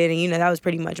latchkey kid, and, you know, that was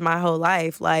pretty much my whole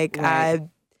life. Like, I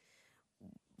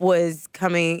was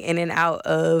coming in and out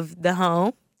of the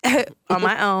home on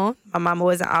my own. My mama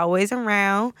wasn't always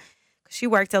around. She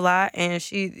worked a lot, and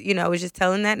she, you know, was just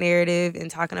telling that narrative and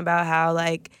talking about how,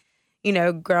 like, you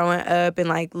know, growing up and,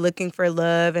 like, looking for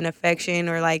love and affection,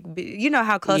 or, like, you know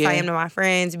how close I am to my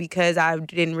friends because I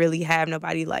didn't really have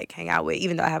nobody, like, hang out with,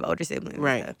 even though I have older siblings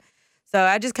and stuff. So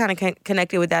I just kind of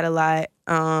connected with that a lot.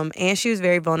 And she was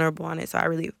very vulnerable on it, so I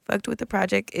really fucked with the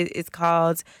project. It's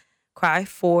called Cry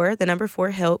for, the number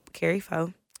 4, Help, Carrie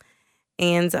Foe.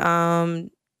 And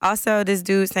also this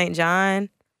dude, St. John.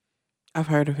 I've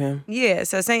heard of him. Yeah,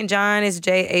 so St. John is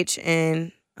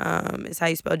J-H-N. Is how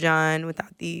you spell John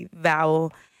without the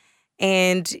vowel.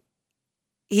 And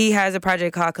he has a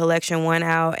project called Collection 1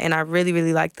 out, and I really,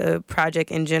 really like the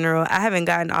project in general. I haven't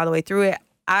gotten all the way through it.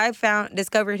 I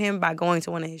discovered him by going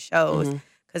to one of his shows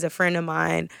because a friend of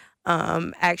mine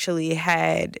actually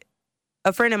had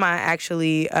tickets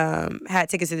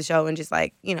to the show, and just,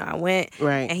 like, you know, I went,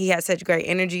 and he had such great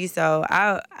energy. So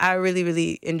I really,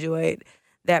 really enjoyed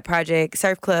that project.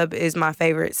 Surf Club is my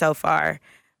favorite so far.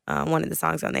 One of the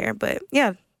songs on there, but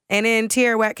yeah. And then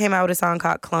Tierra Whack came out with a song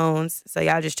called Clones, so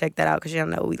y'all just check that out because y'all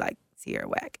know we like Tierra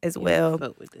Whack as well. We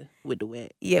fuck with the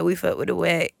Whack. Yeah, we fuck with the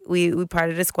Whack. We part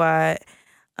of the squad,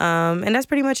 and that's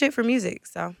pretty much it for music.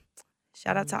 So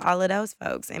Shout out to all of those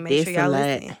folks, and make sure y'all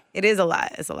listen. It is a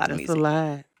lot. It's a lot of music. It's a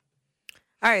lot.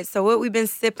 All right, so what we've been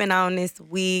sipping on this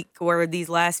week or these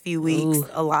last few weeks,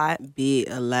 a lot.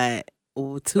 A lot.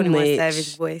 Ooh, too 21 much.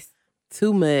 Savage voice.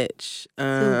 Too much.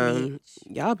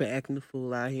 Y'all been acting the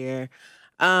fool out here.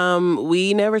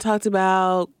 We never talked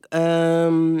about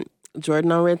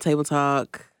Jordan on Red Table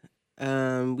Talk.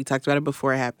 We talked about it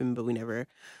before it happened, but we never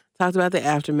talked about the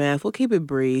aftermath. We'll keep it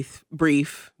brief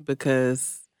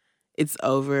because it's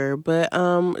over. But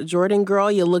Jordan,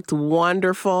 girl, you looked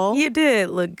wonderful. You did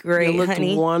look great, You looked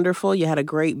honey. wonderful. You had a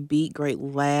great beat, great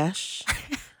lash.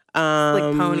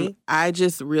 Slick pony. I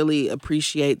just really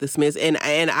appreciate the Smiths. And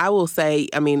I will say,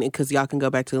 I mean, because y'all can go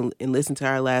back to and listen to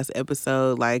our last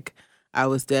episode, like, I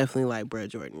was definitely like, bruh,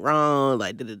 Jordan wrong,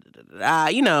 like,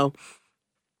 you know,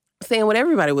 saying what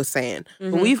everybody was saying.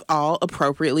 Mm-hmm. But we've all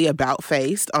appropriately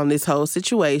about-faced on this whole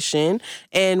situation.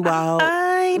 And while...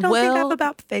 I don't think I've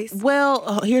about-faced.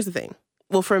 Well, here's the thing.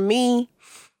 Well, for me,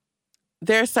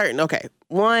 there's certain... Okay,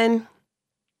 one,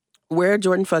 where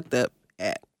Jordan fucked up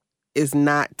at is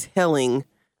not telling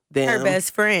them... Her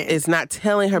best friend. Is not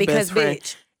telling her best friend.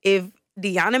 Because, bitch, if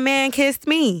Deanna Man kissed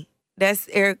me... That's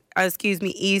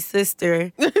Eve's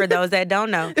sister, for those that don't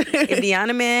know. If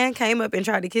Deanna Man came up and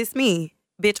tried to kiss me,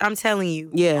 bitch, I'm telling you,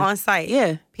 on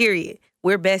site, period.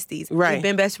 We're besties. Right. We've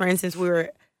been best friends since we were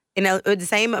in the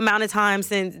same amount of time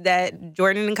since that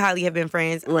Jordan and Kylie have been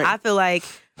friends. Right. I feel like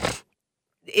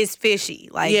it's fishy.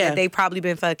 Like, that they've probably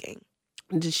been fucking.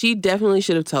 She definitely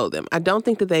should have told them. I don't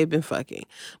think that they've been fucking.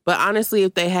 But honestly,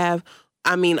 if they have...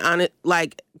 I mean, on it,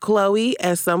 like Chloe,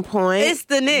 at some point, it's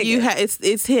the nigga.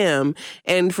 It's him,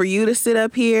 and for you to sit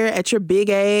up here at your big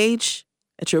age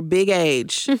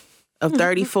of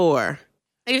 34,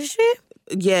 is she?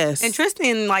 Yes. And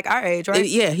Tristan, like our age, right?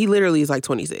 Yeah, he literally is like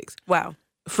 26. Wow.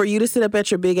 For you to sit up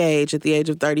at your big age, at the age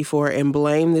of 34, and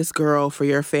blame this girl for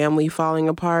your family falling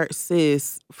apart,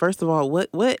 sis. First of all,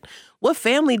 what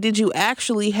family did you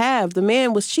actually have? The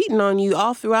man was cheating on you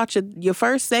all throughout your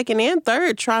first, second, and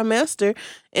third trimester,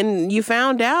 and you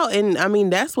found out. And I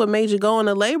mean, that's what made you go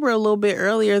into labor a little bit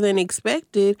earlier than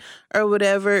expected, or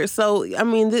whatever. So I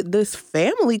mean, this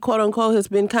family, quote unquote, has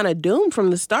been kind of doomed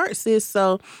from the start, sis.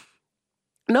 So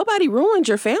nobody ruined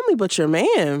your family but your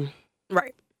man,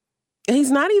 right? And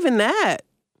he's not even that,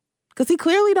 because he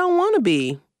clearly don't want to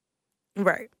be.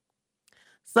 Right.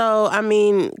 So, I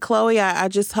mean, Chloe, I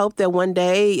just hope that one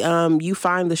day you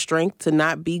find the strength to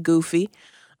not be goofy.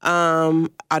 I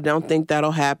don't think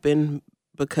that'll happen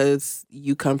because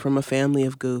you come from a family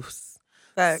of goofs.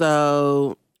 Facts.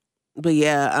 So, but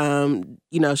yeah,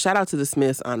 you know, shout out to the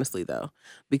Smiths, honestly, though,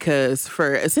 because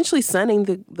for essentially sunning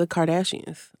the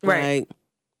Kardashians. Right. Like,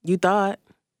 you thought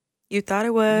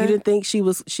it was. You didn't think she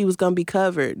was going to be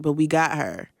covered, but we got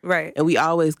her. Right. And we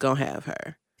always going to have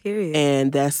her. Period.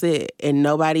 And that's it. And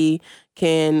nobody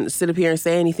can sit up here and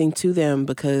say anything to them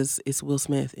because it's Will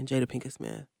Smith and Jada Pinkett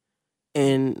Smith.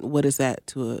 And what is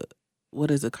that what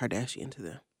is a Kardashian to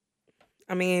them?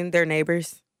 I mean, they're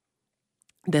neighbors.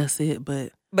 That's it.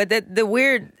 But the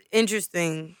weird,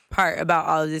 interesting part about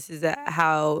all of this is that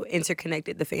how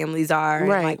interconnected the families are,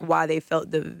 right. And like why they felt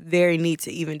the very need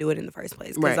to even do it in the first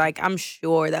place. Because like I'm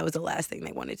sure that was the last thing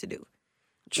they wanted to do.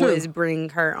 True. Was bring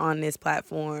her on this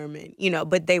platform, and you know,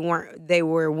 but they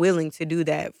were willing to do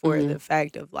that for the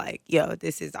fact of like, yo,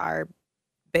 this is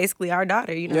basically our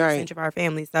daughter, you know, the center of our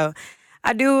family. So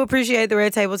I do appreciate the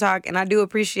Red Table Talk, and I do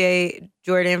appreciate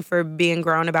Jordan for being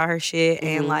grown about her shit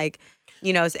and like,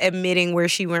 you know, admitting where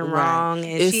she went wrong.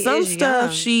 And it's some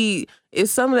stuff young.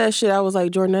 It's some of that shit I was like,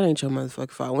 Jordan, that ain't your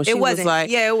motherfucking fault. When she wasn't. Was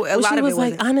like, a lot of it was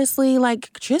like, honestly,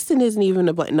 like Tristan isn't even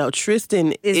to blame. No,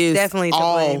 Tristan is definitely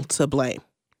all to blame.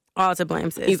 All to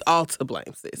blame, sis. He's all to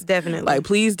blame, sis. Definitely. Like,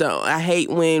 please don't. I hate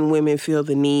when women feel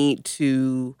the need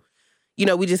to, you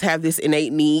know, we just have this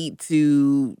innate need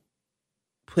to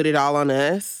put it all on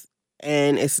us.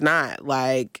 And it's not.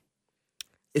 Like,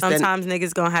 sometimes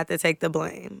niggas gonna have to take the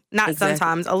blame. Not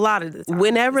sometimes, a lot of the time.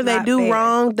 Whenever they do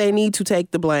wrong, they need to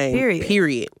take the blame.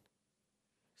 Period.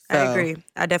 So. I agree.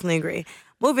 I definitely agree.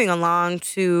 Moving along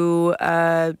to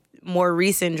more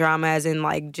recent drama, as in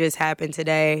like just happened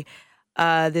today.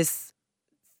 This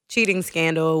cheating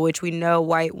scandal, which we know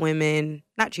white women,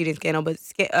 not cheating scandal, but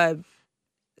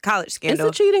college scandal.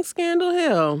 It's a cheating scandal,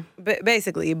 hell. But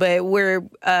basically, but we're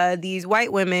these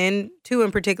white women, two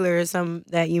in particular, some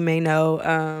that you may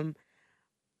know,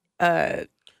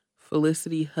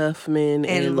 Felicity Huffman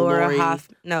and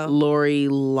Lori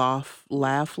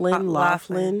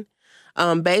Laughlin.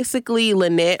 Basically,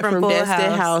 Lynette from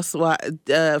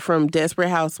Desperate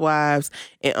Housewives,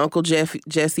 and Uncle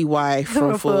Jesse wife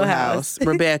from Full House.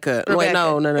 Rebecca. Wait,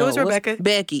 no. It was Rebecca.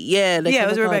 Becky. Yeah, it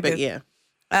was Rebecca.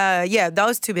 Yeah.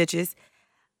 Those two bitches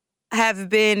have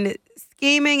been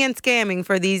scheming and scamming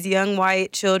for these young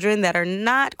white children that are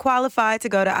not qualified to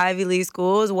go to Ivy League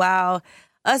schools, while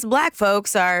us black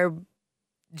folks are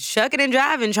shucking and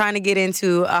driving trying to get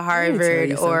into a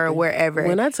Harvard or wherever.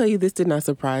 When I tell you this did not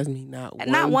surprise me, not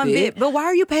one bit. But why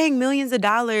are you paying millions of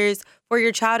dollars for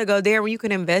your child to go there when you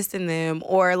can invest in them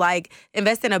or like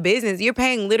invest in a business? You're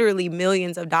paying literally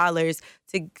millions of dollars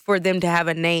for them to have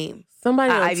a name.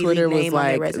 Somebody on Twitter was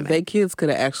like, they kids could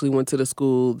have actually went to the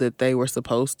school that they were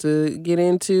supposed to get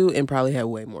into and probably had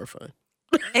way more fun.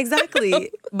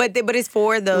 Exactly. But it's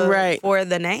for the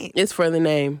name. It's for the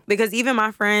name. Because even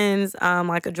my friends,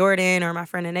 like a Jordan or my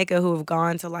friend Aneka, who have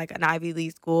gone to like an Ivy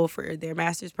League school for their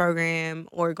master's program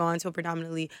or gone to a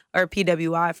predominantly or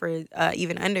PWI for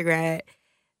even undergrad,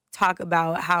 talk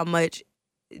about how much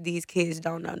these kids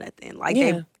don't know nothing. Like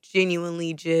they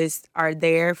genuinely just are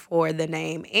there for the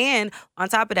name. And on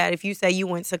top of that, if you say you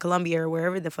went to Columbia or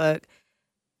wherever the fuck,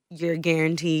 you're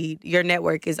guaranteed, your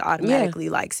network is automatically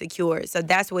like secure. So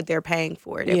that's what they're paying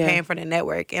for. They're paying for the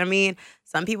network. And I mean,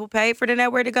 some people pay for the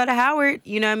network to go to Howard,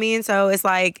 you know what I mean? So it's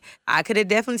like, I could have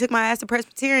definitely took my ass to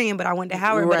Presbyterian, but I went to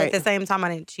Howard. But at the same time, I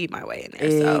didn't cheat my way in there.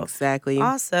 So exactly.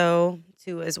 Also,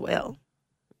 too, as well.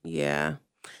 Yeah.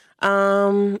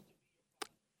 I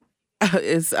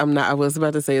was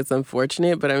about to say it's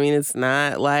unfortunate, but I mean, it's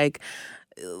not. Like,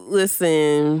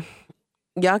 listen,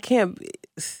 y'all can't...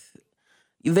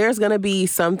 There's going to be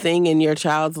something in your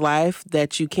child's life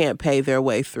that you can't pay their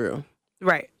way through.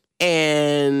 Right.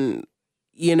 And,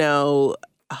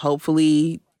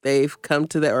 hopefully they've come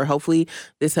to that, or hopefully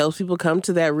this helps people come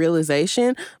to that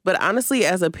realization. But honestly,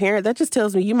 as a parent, that just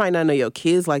tells me you might not know your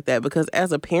kids like that, because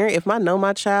as a parent, if I know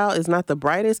my child is not the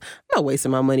brightest, I'm not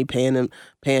wasting my money paying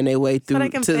their way through. So they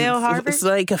can fail Harvard? So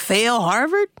they can fail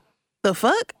Harvard? The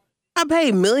fuck? I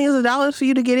paid millions of dollars for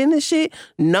you to get in this shit,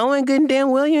 knowing good and damn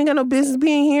well you ain't got no business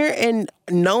being here and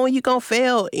knowing you gonna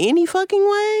fail any fucking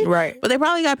way. Right. But they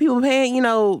probably got people paying,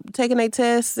 taking their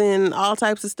tests and all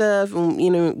types of stuff. And,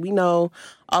 we know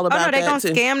all about that. They gonna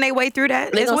scam their way through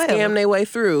that They as well. They gonna scam their way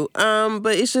through.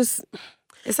 But it's just...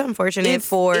 It's unfortunate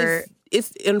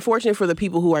It's unfortunate for the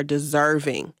people who are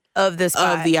deserving of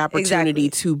the opportunity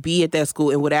to be at that school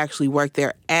and would actually work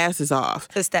their asses off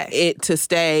to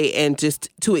stay and just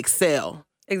to excel.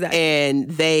 Exactly. And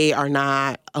they are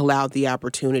not allowed the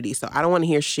opportunity. So I don't want to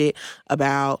hear shit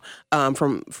about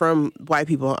from white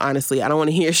people. Honestly, I don't want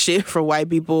to hear shit from white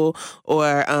people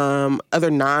or other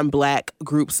non-black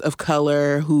groups of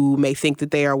color who may think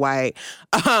that they are white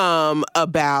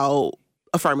about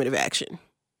affirmative action.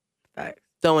 Facts.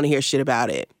 Don't want to hear shit about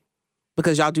it.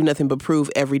 Because y'all do nothing but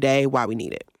prove every day why we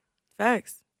need it.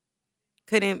 Facts.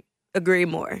 Couldn't agree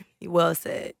more. Well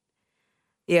said.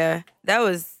 Yeah, that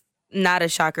was not a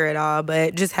shocker at all,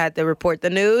 but just had to report the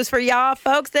news for y'all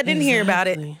folks that didn't hear about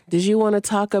it. Did you want to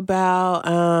talk about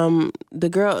the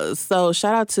girl? So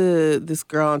shout out to this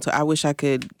girl. I wish I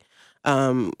could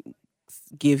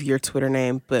give your Twitter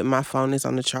name, but my phone is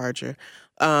on the charger.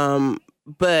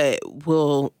 But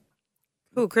we'll...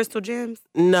 Who, Crystal Gems?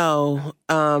 No,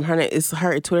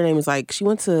 her Twitter name is like, she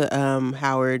went to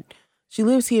Howard. She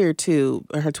lives here too.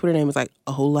 Her Twitter name is like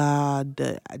Hola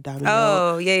Domino.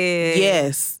 Oh, yeah.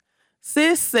 Yes.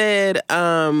 Sis said,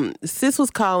 sis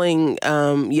was calling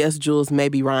Yes Jules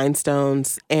maybe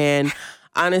rhinestones, and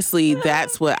honestly,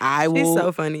 that's what I will. She's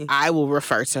so funny. I will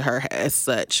refer to her as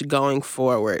such going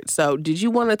forward. So, did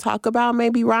you want to talk about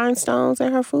maybe rhinestones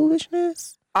and her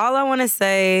foolishness? All I want to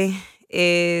say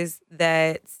is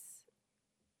that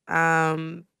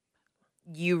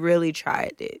you really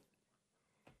tried it.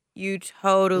 You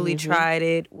totally tried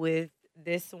it with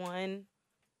this one.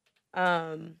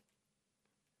 I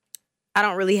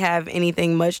don't really have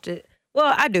anything much to...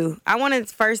 Well, I do. I want to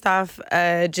first off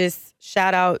just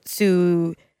shout out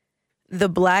to the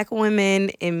Black women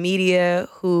in media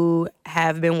who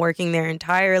have been working their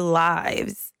entire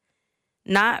lives,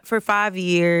 not for 5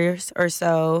 years or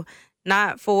so,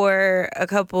 not for a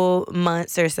couple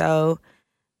months or so,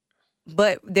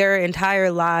 but their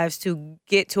entire lives to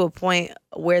get to a point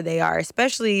where they are,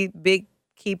 especially big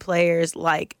key players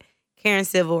like Karen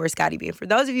Civil or Scottie Beam. For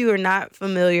those of you who are not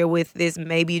familiar with this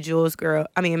maybe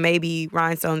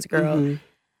Rhinestones girl,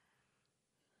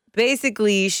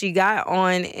 basically she got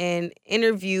on an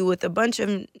interview with a bunch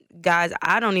of guys.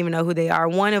 I don't even know who they are,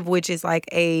 one of which is like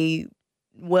a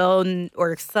well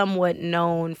or somewhat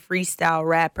known freestyle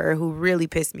rapper who really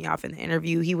pissed me off in the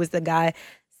interview. He was the guy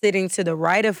sitting to the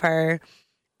right of her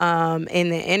in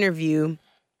the interview,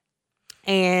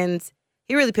 and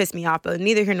he really pissed me off, but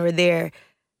neither here nor there.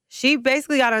 She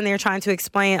basically got on there trying to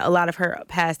explain a lot of her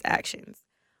past actions.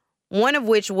 One of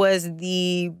which was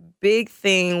the big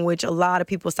thing, which a lot of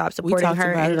people stopped supporting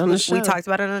her. We talked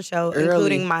about it on the show,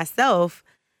 including myself.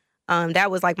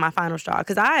 That was like my final straw,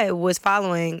 because I was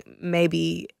following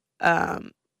maybe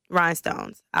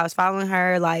Rhinestones. I was following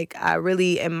her. Like, I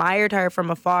really admired her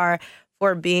from afar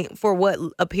for what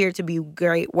appeared to be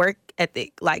great work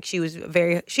ethic. Like, she is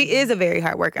a very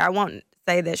hard worker. I won't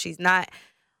say that she's not.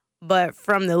 But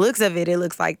from the looks of it, it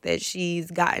looks like that she's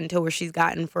gotten to where she's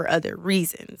gotten for other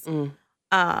reasons.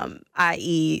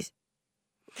 I.e.,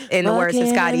 in the words of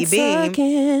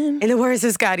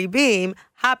Scotty Beam,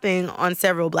 hopping on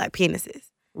several black penises.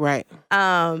 Right.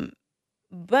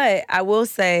 But I will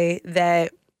say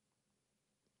that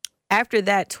after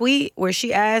that tweet where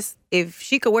she asked if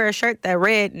she could wear a shirt that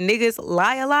read "niggas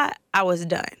lie a lot," I was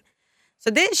done. So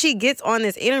then she gets on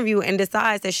this interview and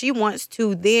decides that she wants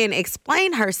to then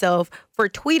explain herself for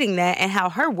tweeting that and how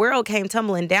her world came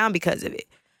tumbling down because of it.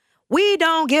 We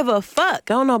don't give a fuck.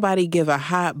 Don't nobody give a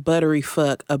hot, buttery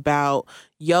fuck about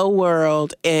your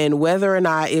world and whether or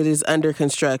not it is under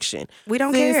construction. We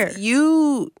don't care.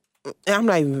 I'm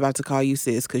not even about to call you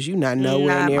sis, because you're not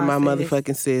nowhere near my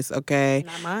motherfucking sis, okay?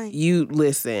 Not mine. You,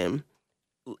 listen,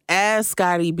 as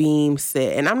Scotty Beam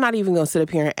said, and I'm not even going to sit up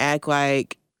here and act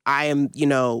like I am,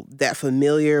 that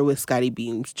familiar with Scotty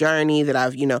Beam's journey, that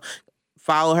I've,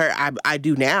 follow her. I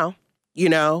do now,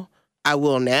 I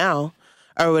will now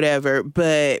or whatever.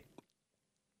 But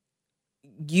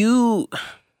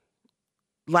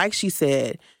like she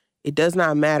said, it does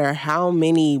not matter how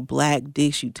many black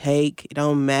dicks you take. It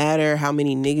don't matter how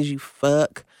many niggas you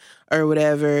fuck or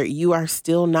whatever. You are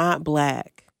still not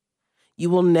black.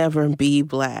 You will never be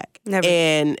black. Never.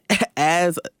 And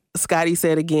as Scotty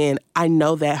said again, I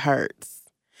know that hurts.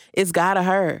 It's gotta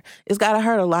hurt. It's gotta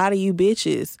hurt a lot of you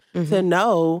bitches to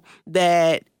know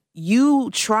that you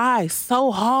try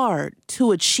so hard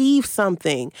to achieve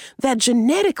something that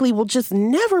genetically will just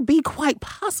never be quite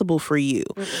possible for you.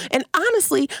 And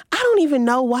honestly, I don't even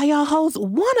know why y'all hoes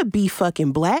want to be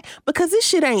fucking black, because this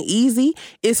shit ain't easy.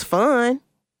 It's fun.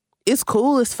 It's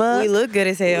cool as fuck. We look good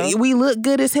as hell. We look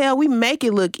good as hell. We make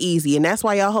it look easy. And that's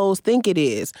why y'all hoes think it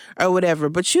is or whatever.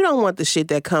 But you don't want the shit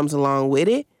that comes along with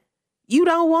it. You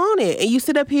don't want it. And you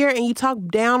sit up here and you talk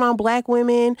down on black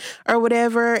women or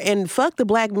whatever, and fuck the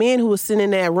black men who was sitting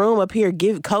in that room up here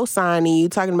co-signing you,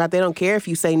 talking about they don't care if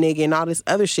you say nigga and all this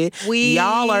other shit.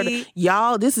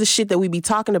 Y'all, this is the shit that we be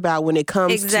talking about when it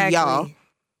comes to y'all.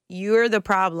 You're the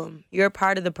problem. You're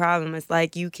part of the problem. It's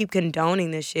like you keep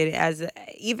condoning this shit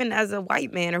even as a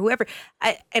white man or whoever.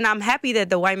 And I'm happy that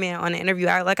the white man on the interview,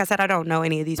 like I said, I don't know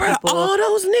any of these people. All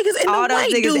those niggas and the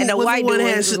white dude. And the white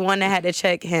dude was the one that had to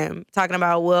check him, talking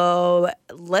about, well,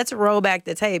 let's roll back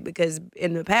the tape, because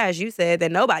in the past you said that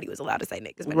nobody was allowed to say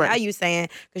niggas. But now you saying,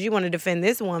 because you want to defend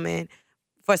this woman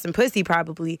for some pussy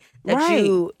probably,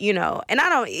 that you know. And I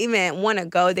don't even want to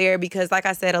go there, because like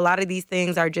I said, a lot of these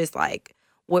things are just like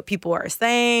what people are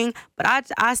saying. But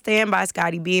I stand by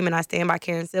Scotty Beam and I stand by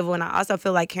Karen Civil. And I also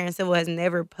feel like Karen Civil has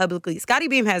never publicly... Scotty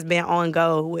Beam has been on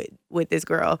go with this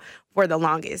girl for the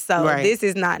longest. So this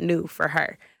is not new for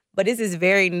her. But this is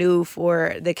very new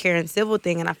for the Karen Civil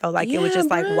thing. And I felt like it was just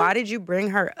like, why did you bring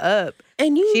her up?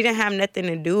 And she didn't have nothing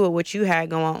to do with what you had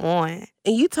going on.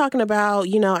 And you talking about,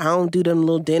 I don't do them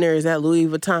little dinners at Louis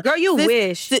Vuitton. Girl, you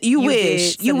wish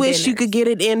you could get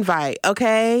an invite,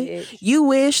 okay? Bitch. You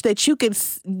wish that you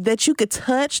could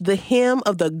touch the hem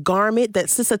of the garment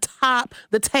that sits atop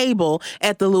the table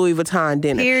at the Louis Vuitton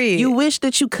dinner. Period. You wish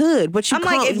that you could, but you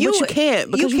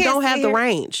can't because you don't have the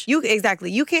range. You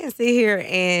can't sit here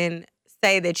and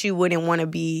say that you wouldn't want to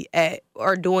be at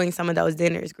or doing some of those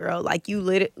dinners, girl. Like you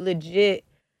legit.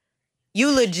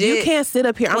 You can't sit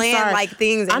up here. I'm sorry. Like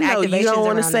things. And I know you don't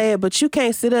want to say it, but you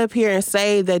can't sit up here and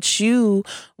say that you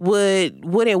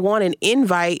wouldn't want an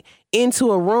invite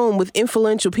into a room with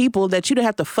influential people that you'd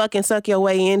have to fucking suck your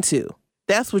way into.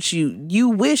 That's what you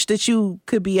wish that you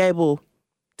could be able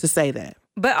to say that.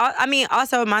 But I mean,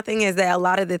 also my thing is that a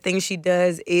lot of the things she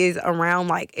does is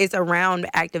around it's around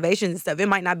activations and stuff. It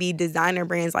might not be designer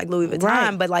brands like Louis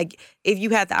Vuitton, but like if you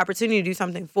had the opportunity to do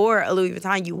something for a Louis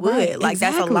Vuitton, you would. Like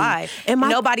that's a lie. And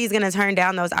nobody's gonna turn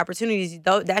down those opportunities.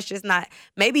 That's just not.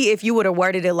 Maybe if you would have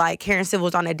worded it like Karen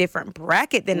Civil's on a different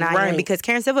bracket than I am, because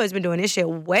Karen Civil has been doing this shit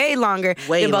way longer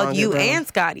than both you and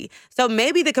Scotty. So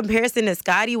maybe the comparison to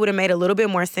Scotty would have made a little bit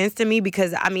more sense to me,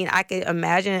 because I mean I could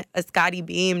imagine a Scotty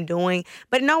Beam doing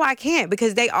But no, I can't,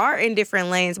 because they are in different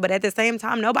lanes. But at the same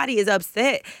time, nobody is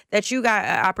upset that you got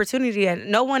an opportunity.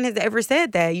 And no one has ever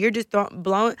said that. You're just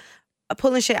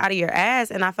pulling shit out of your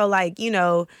ass. And I feel like,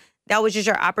 that was just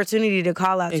your opportunity to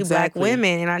call out to Black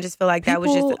women. And I just feel like that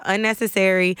was just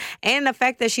unnecessary. And the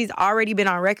fact that she's already been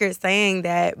on record saying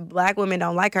that Black women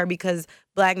don't like her because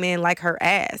Black men like her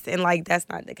ass. And, like, that's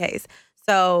not the case.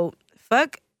 So,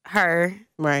 fuck her.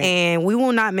 Right. And we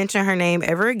will not mention her name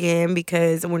ever again,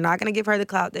 because we're not going to give her the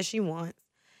clout that she wants.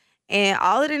 And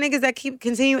all of the niggas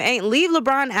that leave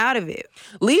LeBron out of it.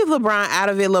 Leave LeBron out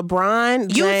of it. LeBron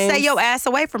James, you stay your ass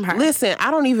away from her. Listen, I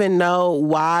don't even know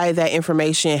why that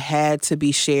information had to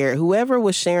be shared. Whoever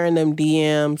was sharing them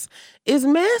DMs is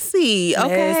messy.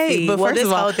 Okay. But first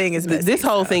of all, whole thing is messy. This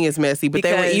whole thing is messy. But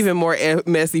they were even more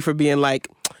messy for being like,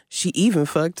 she even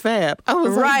fucked Fab. I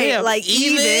was like, damn, like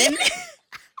even.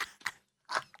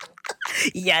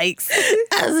 Yikes.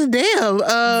 That's damn.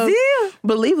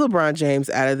 But leave LeBron James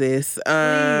out of this.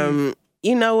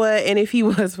 You know what? And if he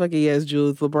was fucking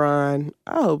Jules LeBron,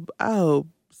 I hope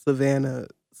Savannah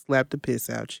slapped the piss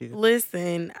out you.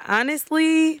 Listen,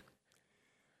 honestly,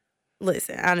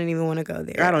 I don't even want to go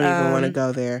there. I don't even want to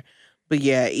go there. But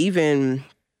yeah, even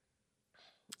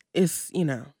it's,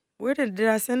 Where did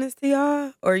I send this to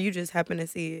y'all? Or you just happen to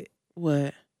see it?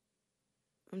 What?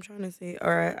 I'm trying to see.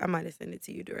 Or I might have sent it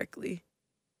to you directly.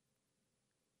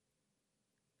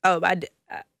 Oh,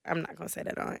 I'm not gonna say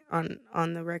that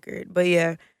on the record, but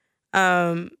yeah,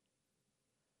 I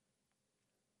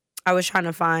was trying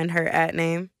to find her @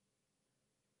 name.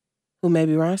 Who,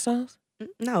 maybe Rhinestones?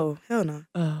 No, hell no.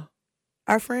 Oh,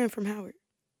 our friend from Howard.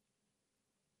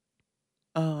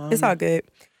 Oh, it's all good.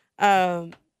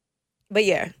 But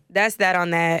yeah, that's that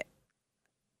on that.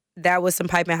 That was some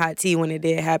piping hot tea when it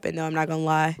did happen, though. I'm not gonna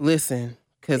lie. Listen.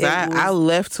 Because I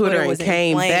left Twitter and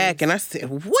came back and I said,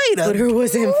 wait a Twitter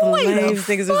was in flames.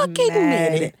 Niggas was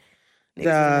mad.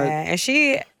 Mad. And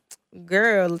she,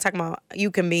 girl, talking about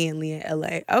you conveniently in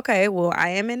LA. Okay, well, I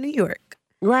am in New York.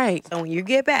 Right. So when you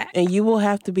get back. And you will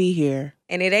have to be here.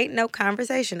 And it ain't no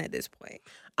conversation at this point.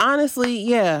 Honestly,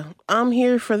 yeah. I'm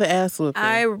here for the ass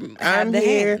whooping. I'm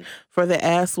here for the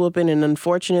ass whooping, and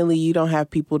unfortunately, you don't have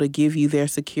people to give you their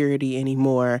security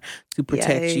anymore to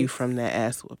protect you from that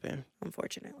ass whooping.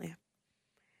 Unfortunately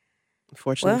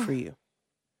for you.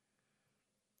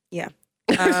 Yeah.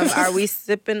 Are we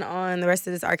sipping on the rest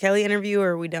of this R. Kelly interview,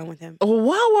 or are we done with him?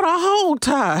 Why would I hold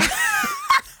tie?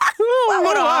 Why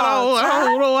would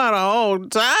I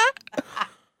hold tie?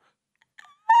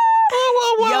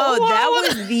 That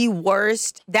was the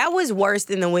worst. That was worse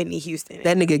than the Whitney Houston.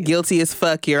 That nigga guilty as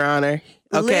fuck, Your Honor.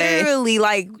 Okay.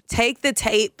 Literally, take the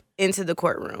tape into the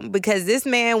courtroom, because this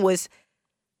man was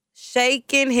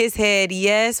shaking his head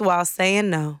yes while saying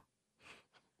no.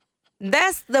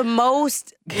 That's the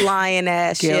most lying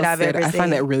ass shit I've ever seen. I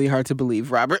find that really hard to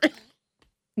believe, Robert.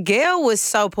 Gail was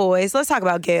so poised. Let's talk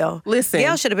about Gail. Listen,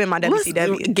 Gail should have been my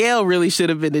WCW. Gail really should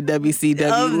have been the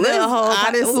WCW.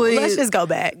 Honestly, let's just go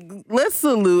back. Let's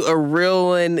salute a real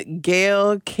one,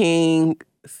 Gail King,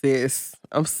 sis.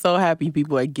 I'm so happy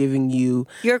people are giving you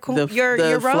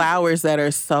the flowers that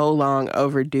are so long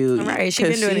overdue. Right, she's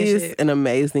been doing this shit. She's an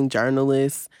amazing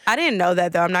journalist. I didn't know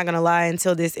that, though. I'm not gonna lie.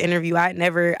 Until this interview, I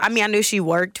knew she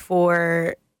worked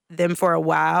for them for a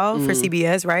while for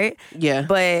CBS, right? Yeah.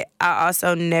 But I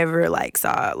also never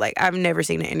saw I've never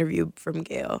seen an interview from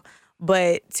Gail.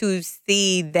 But to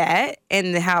see that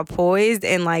and how poised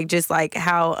and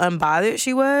how unbothered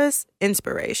she was,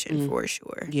 inspiration for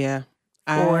sure. Yeah.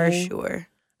 For sure.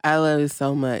 I love it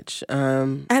so much.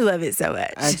 I love it so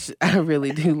much. I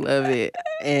really do love it.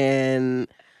 And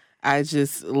I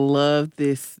just love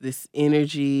this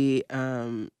energy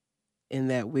in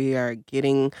that we are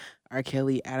getting R.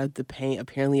 Kelly out of the paint.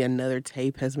 Apparently another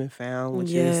tape has been found,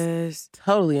 which is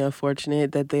totally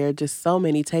unfortunate that there are just so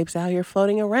many tapes out here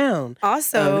floating around.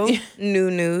 Also,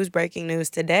 breaking news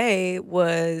today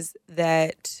was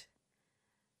that,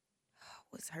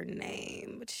 what's her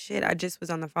name? Shit, I just was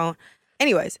on the phone.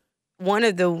 Anyways, one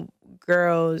of the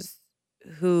girls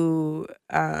who,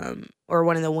 or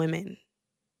one of the women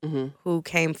who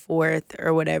came forth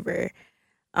or whatever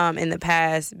in the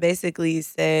past basically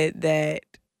said that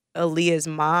Aaliyah's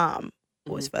mom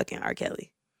was fucking R.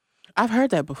 Kelly. I've heard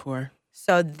that before.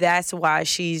 So that's why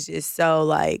she's just so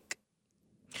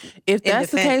if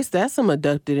that's the case, that's some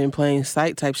abducted in plain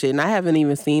sight type shit. And I haven't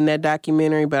even seen that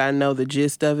documentary, but I know the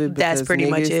gist of it. That's pretty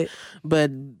much it.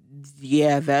 But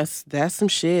yeah, that's some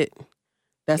shit.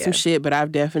 That's some shit, but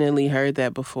I've definitely heard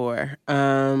that before.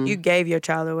 You gave your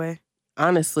child away.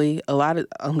 Honestly, a lot of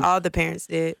all the parents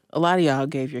did. A lot of y'all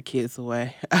gave your kids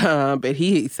away, but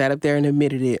he sat up there and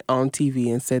admitted it on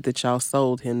TV and said that y'all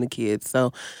sold him the kids.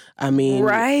 So, I mean,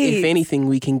 if anything,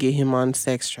 we can get him on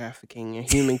sex trafficking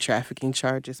and human trafficking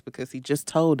charges because he just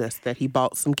told us that he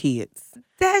bought some kids.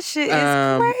 That shit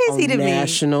is crazy to me.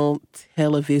 National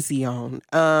television.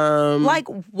 Like,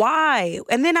 why?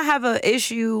 And then I have an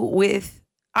issue with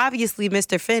obviously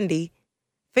Mr. Fendi.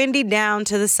 Fendi down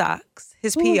to the socks.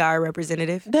 His PR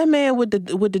representative. That man with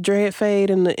the dread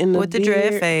fade and the with the beard,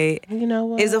 dread fade, you know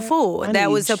what? Is a fool. That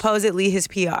was supposedly his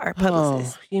PR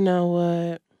publicist. Oh, you know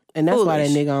what? And that's why that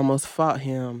nigga almost fought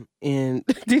him. And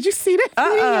did you see that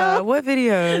video? What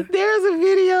video? There's a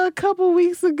video a couple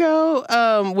weeks ago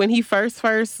when he first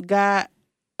got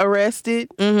arrested.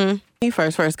 Mm-hmm. He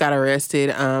first got arrested.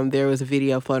 There was a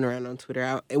video floating around on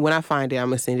Twitter. When I find it, I'm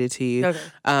gonna send it to you. Okay.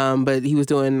 But he was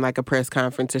doing like a press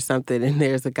conference or something, and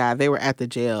there's a guy. They were at the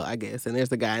jail, I guess, and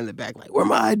there's a guy in the back like, "Where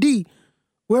my ID?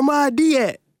 Where my ID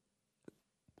at?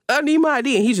 I need my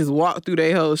ID." And he just walked through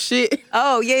their whole shit.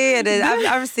 Oh yeah.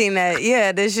 I've seen that.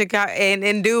 Yeah, the Chicago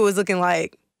and dude was looking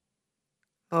like,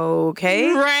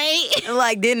 okay, right?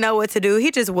 Like didn't know what to do. He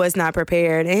just was not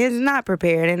prepared, and he's not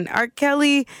prepared. And R.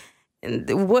 Kelly.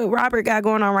 And what Robert got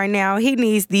going on right now, he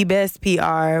needs the best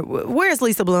PR. Where's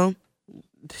Lisa Bloom?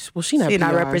 Well, she's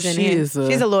not representing him. She's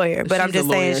a lawyer, but I'm just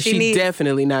saying she's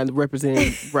definitely not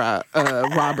representing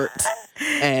Robert.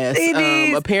 As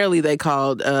apparently they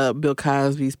called Bill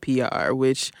Cosby's PR,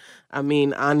 which I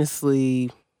mean,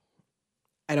 honestly,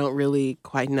 I don't really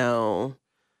quite know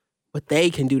what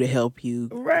they can do to help you.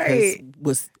 Right?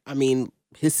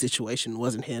 His situation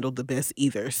wasn't handled the best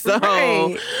either. So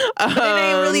right. But it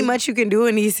ain't really much you can do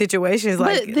in these situations.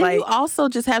 But then you also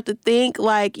just have to think,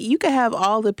 like, you can have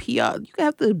all the PR, you can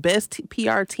have the best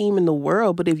PR team in the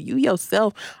world, but if you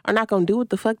yourself are not going to do what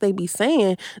the fuck they be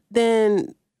saying,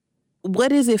 then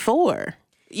what is it for?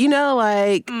 You know,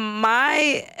 like...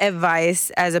 My advice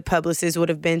as a publicist would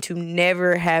have been to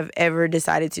never have ever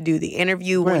decided to do the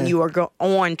interview when you are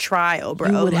on trial, bro.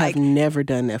 You would have never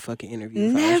done that fucking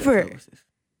interview. Never.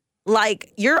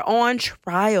 Like, you're on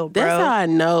trial, bro. That's how I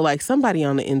know, like, somebody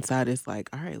on the inside is like,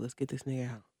 all right, let's get this nigga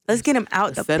out. Let's get him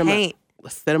out the paint.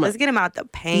 Let's set him up. Let's get him out the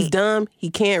paint. He's dumb. He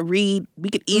can't read. We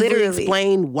could easily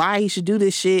explain why he should do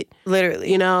this shit. Literally.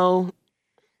 You know?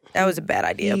 That was a bad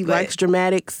idea. He likes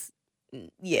dramatics.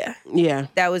 Yeah. Yeah.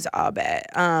 That was all bad.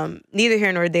 Neither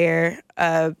here nor there.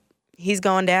 He's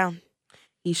going down.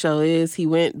 He sure is. He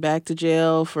went back to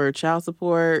jail for child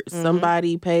support. Mm-hmm.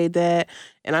 Somebody paid that.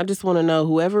 And I just want to know,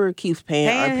 whoever keeps paying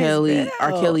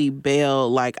R. Kelly bail,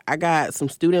 like, I got some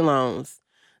student loans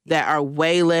that are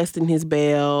way less than his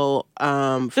bail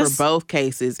for both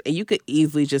cases. And you could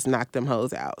easily just knock them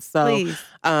hoes out. So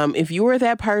if you were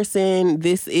that person,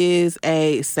 this is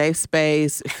a safe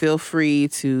space. Feel free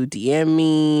to DM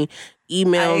me,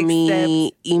 email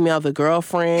me, email the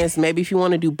girlfriends. Maybe if you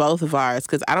want to do both of ours,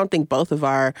 because I don't think both of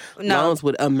our loans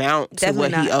would amount to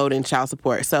what he owed in child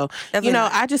support. So,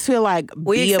 I just feel like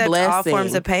be a blessing. All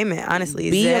forms of payment, honestly.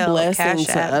 Be Zelle, a blessing Cash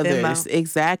to App, others. Venmo.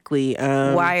 Exactly.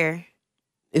 Wire.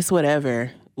 It's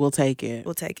whatever. We'll take it.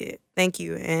 We'll take it. Thank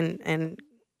you, and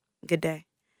good day.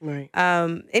 Right.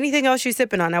 Anything else you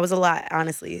sipping on? That was a lot,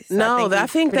 honestly. So I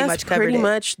think that's pretty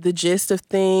much the gist of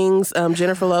things.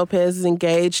 Jennifer Lopez is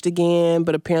engaged again,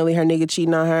 but apparently her nigga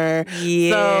cheating on her.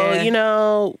 Yeah.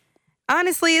 So,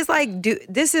 honestly, it's like,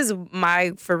 this is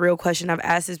my for real question. I've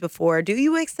asked this before. Do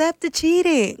you accept the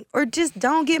cheating or just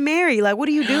don't get married? Like, what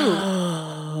do you do?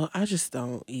 I just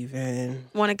don't even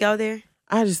want to go there.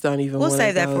 I just don't even. We'll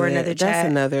save that for another chat. That's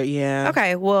another, yeah.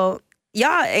 Okay, well, y'all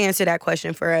answer that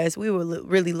question for us. We would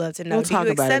really love to know. We'll talk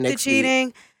about it next week. Do you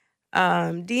accept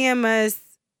the cheating? DM us,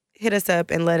 hit us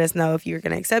up, and let us know if you're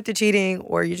going to accept the cheating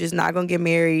or you're just not going to get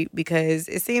married, because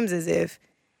it seems as if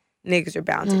niggas are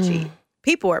bound to cheat.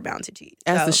 People are bound to cheat.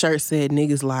 As the shirt said,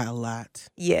 niggas lie a lot.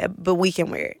 Yeah, but we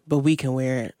can wear it. But we can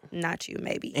wear it. Not you,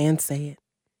 maybe. And say it.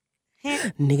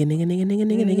 Nigga, nigga, nigga, nigga,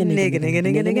 nigga, nigga, nigga, nigga, nigga,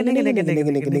 nigga, nigga, nigga,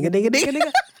 nigga, nigga, nigga,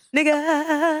 nigga, nigga,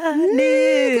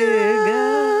 nigga.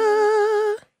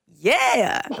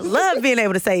 Yeah, love being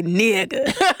able to say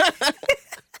nigga.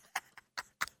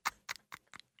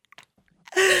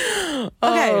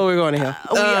 Okay, we're going to hell.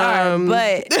 We are,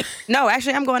 but no,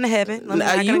 actually, I'm going to heaven.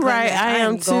 You're right. I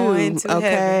am too.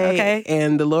 Okay,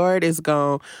 and the Lord is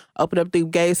gonna open up the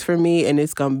gates for me, and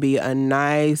it's gonna be a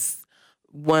nice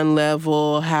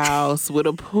one-level house with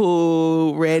a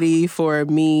pool ready for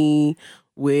me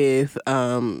with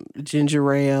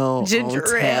ginger ale.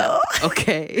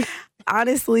 Okay.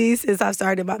 Honestly, since I've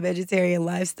started my vegetarian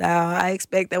lifestyle, I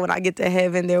expect that when I get to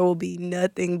heaven, there will be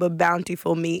nothing but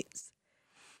bountiful meats.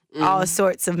 all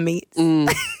sorts of meats. When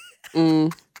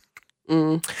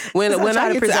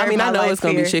I get to, I mean, I know it's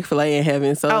going to be Chick-fil-A in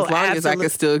heaven. So as long as I can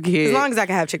still get, as long as I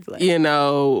can have Chick-fil-A, you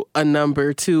know, a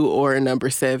number 2 or a number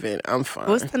 7, I'm fine.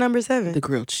 What's the number 7? The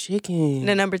grilled chicken.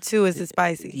 The number 2 is the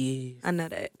spicy. Yes. I know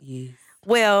that. Yes.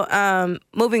 Well,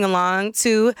 moving along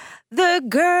to the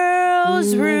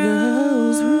girls'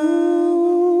 room.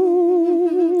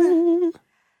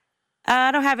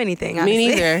 I don't have anything, honestly. Me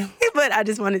neither. But I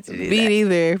just wanted to do that. Me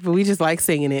neither, but we just like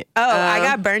singing it. Oh, I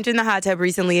got burnt in the hot tub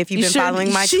recently, if you've been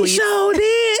following my tweets. She showed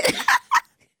it.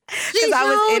 Because I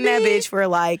was in that bitch for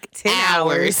like 10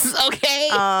 hours. Okay.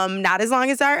 Not as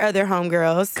long as our other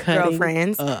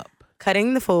girlfriends.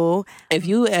 Cutting the fool. If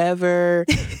you ever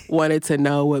wanted to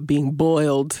know what being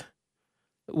boiled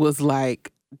was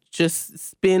like, just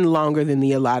spend longer than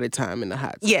the allotted time in the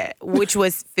hot tub. Yeah, which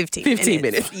was 15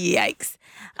 minutes. Yikes.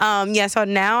 So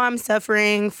now I'm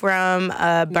suffering from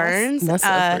burns. Not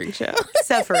suffering,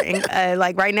 Suffering.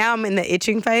 Like right now I'm in the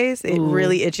itching phase. It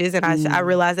really itches, and I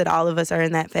realize that all of us are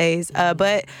in that phase.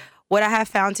 But what I have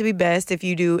found to be best, if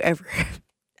you do ever...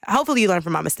 Hopefully you learn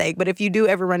from my mistake, but if you do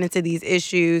ever run into these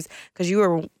issues because you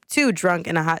were too drunk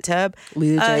in a hot tub,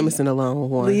 leave Jameson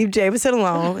alone. Leave Jameson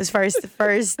alone is first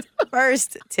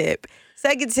tip.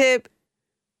 Second tip,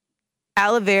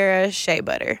 aloe vera shea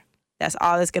butter. That's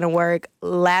all that's going to work.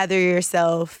 Lather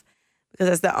yourself because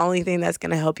that's the only thing that's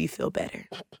going to help you feel better.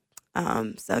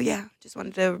 Just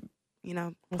wanted to,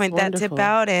 point that tip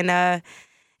out. And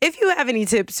if you have any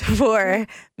tips for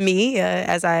me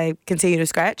as I continue to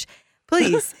scratch,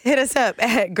 please hit us up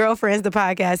at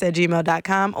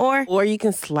girlfriendsthepodcast@gmail.com or you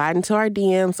can slide into our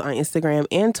DMs on Instagram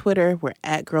and Twitter. We're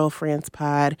at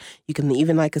girlfriendspod. You can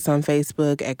even like us on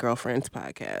Facebook at Girlfriends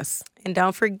Podcast. And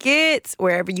don't forget,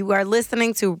 wherever you are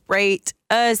listening, to rate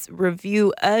us,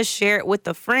 review us, share it with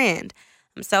a friend.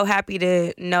 I'm so happy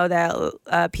to know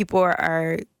that people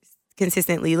are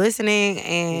consistently listening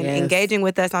and engaging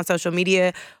with us on social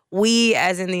media. We,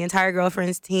 as in the entire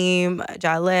Girlfriends team,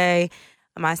 Jale,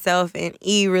 myself, and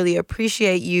E, really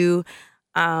appreciate you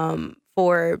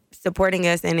for supporting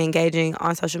us and engaging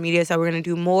on social media. So we're going to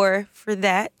do more for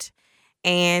that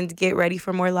and get ready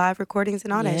for more live recordings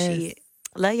and all that shit.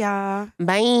 Love y'all.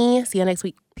 Bye. See you next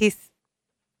week. Peace.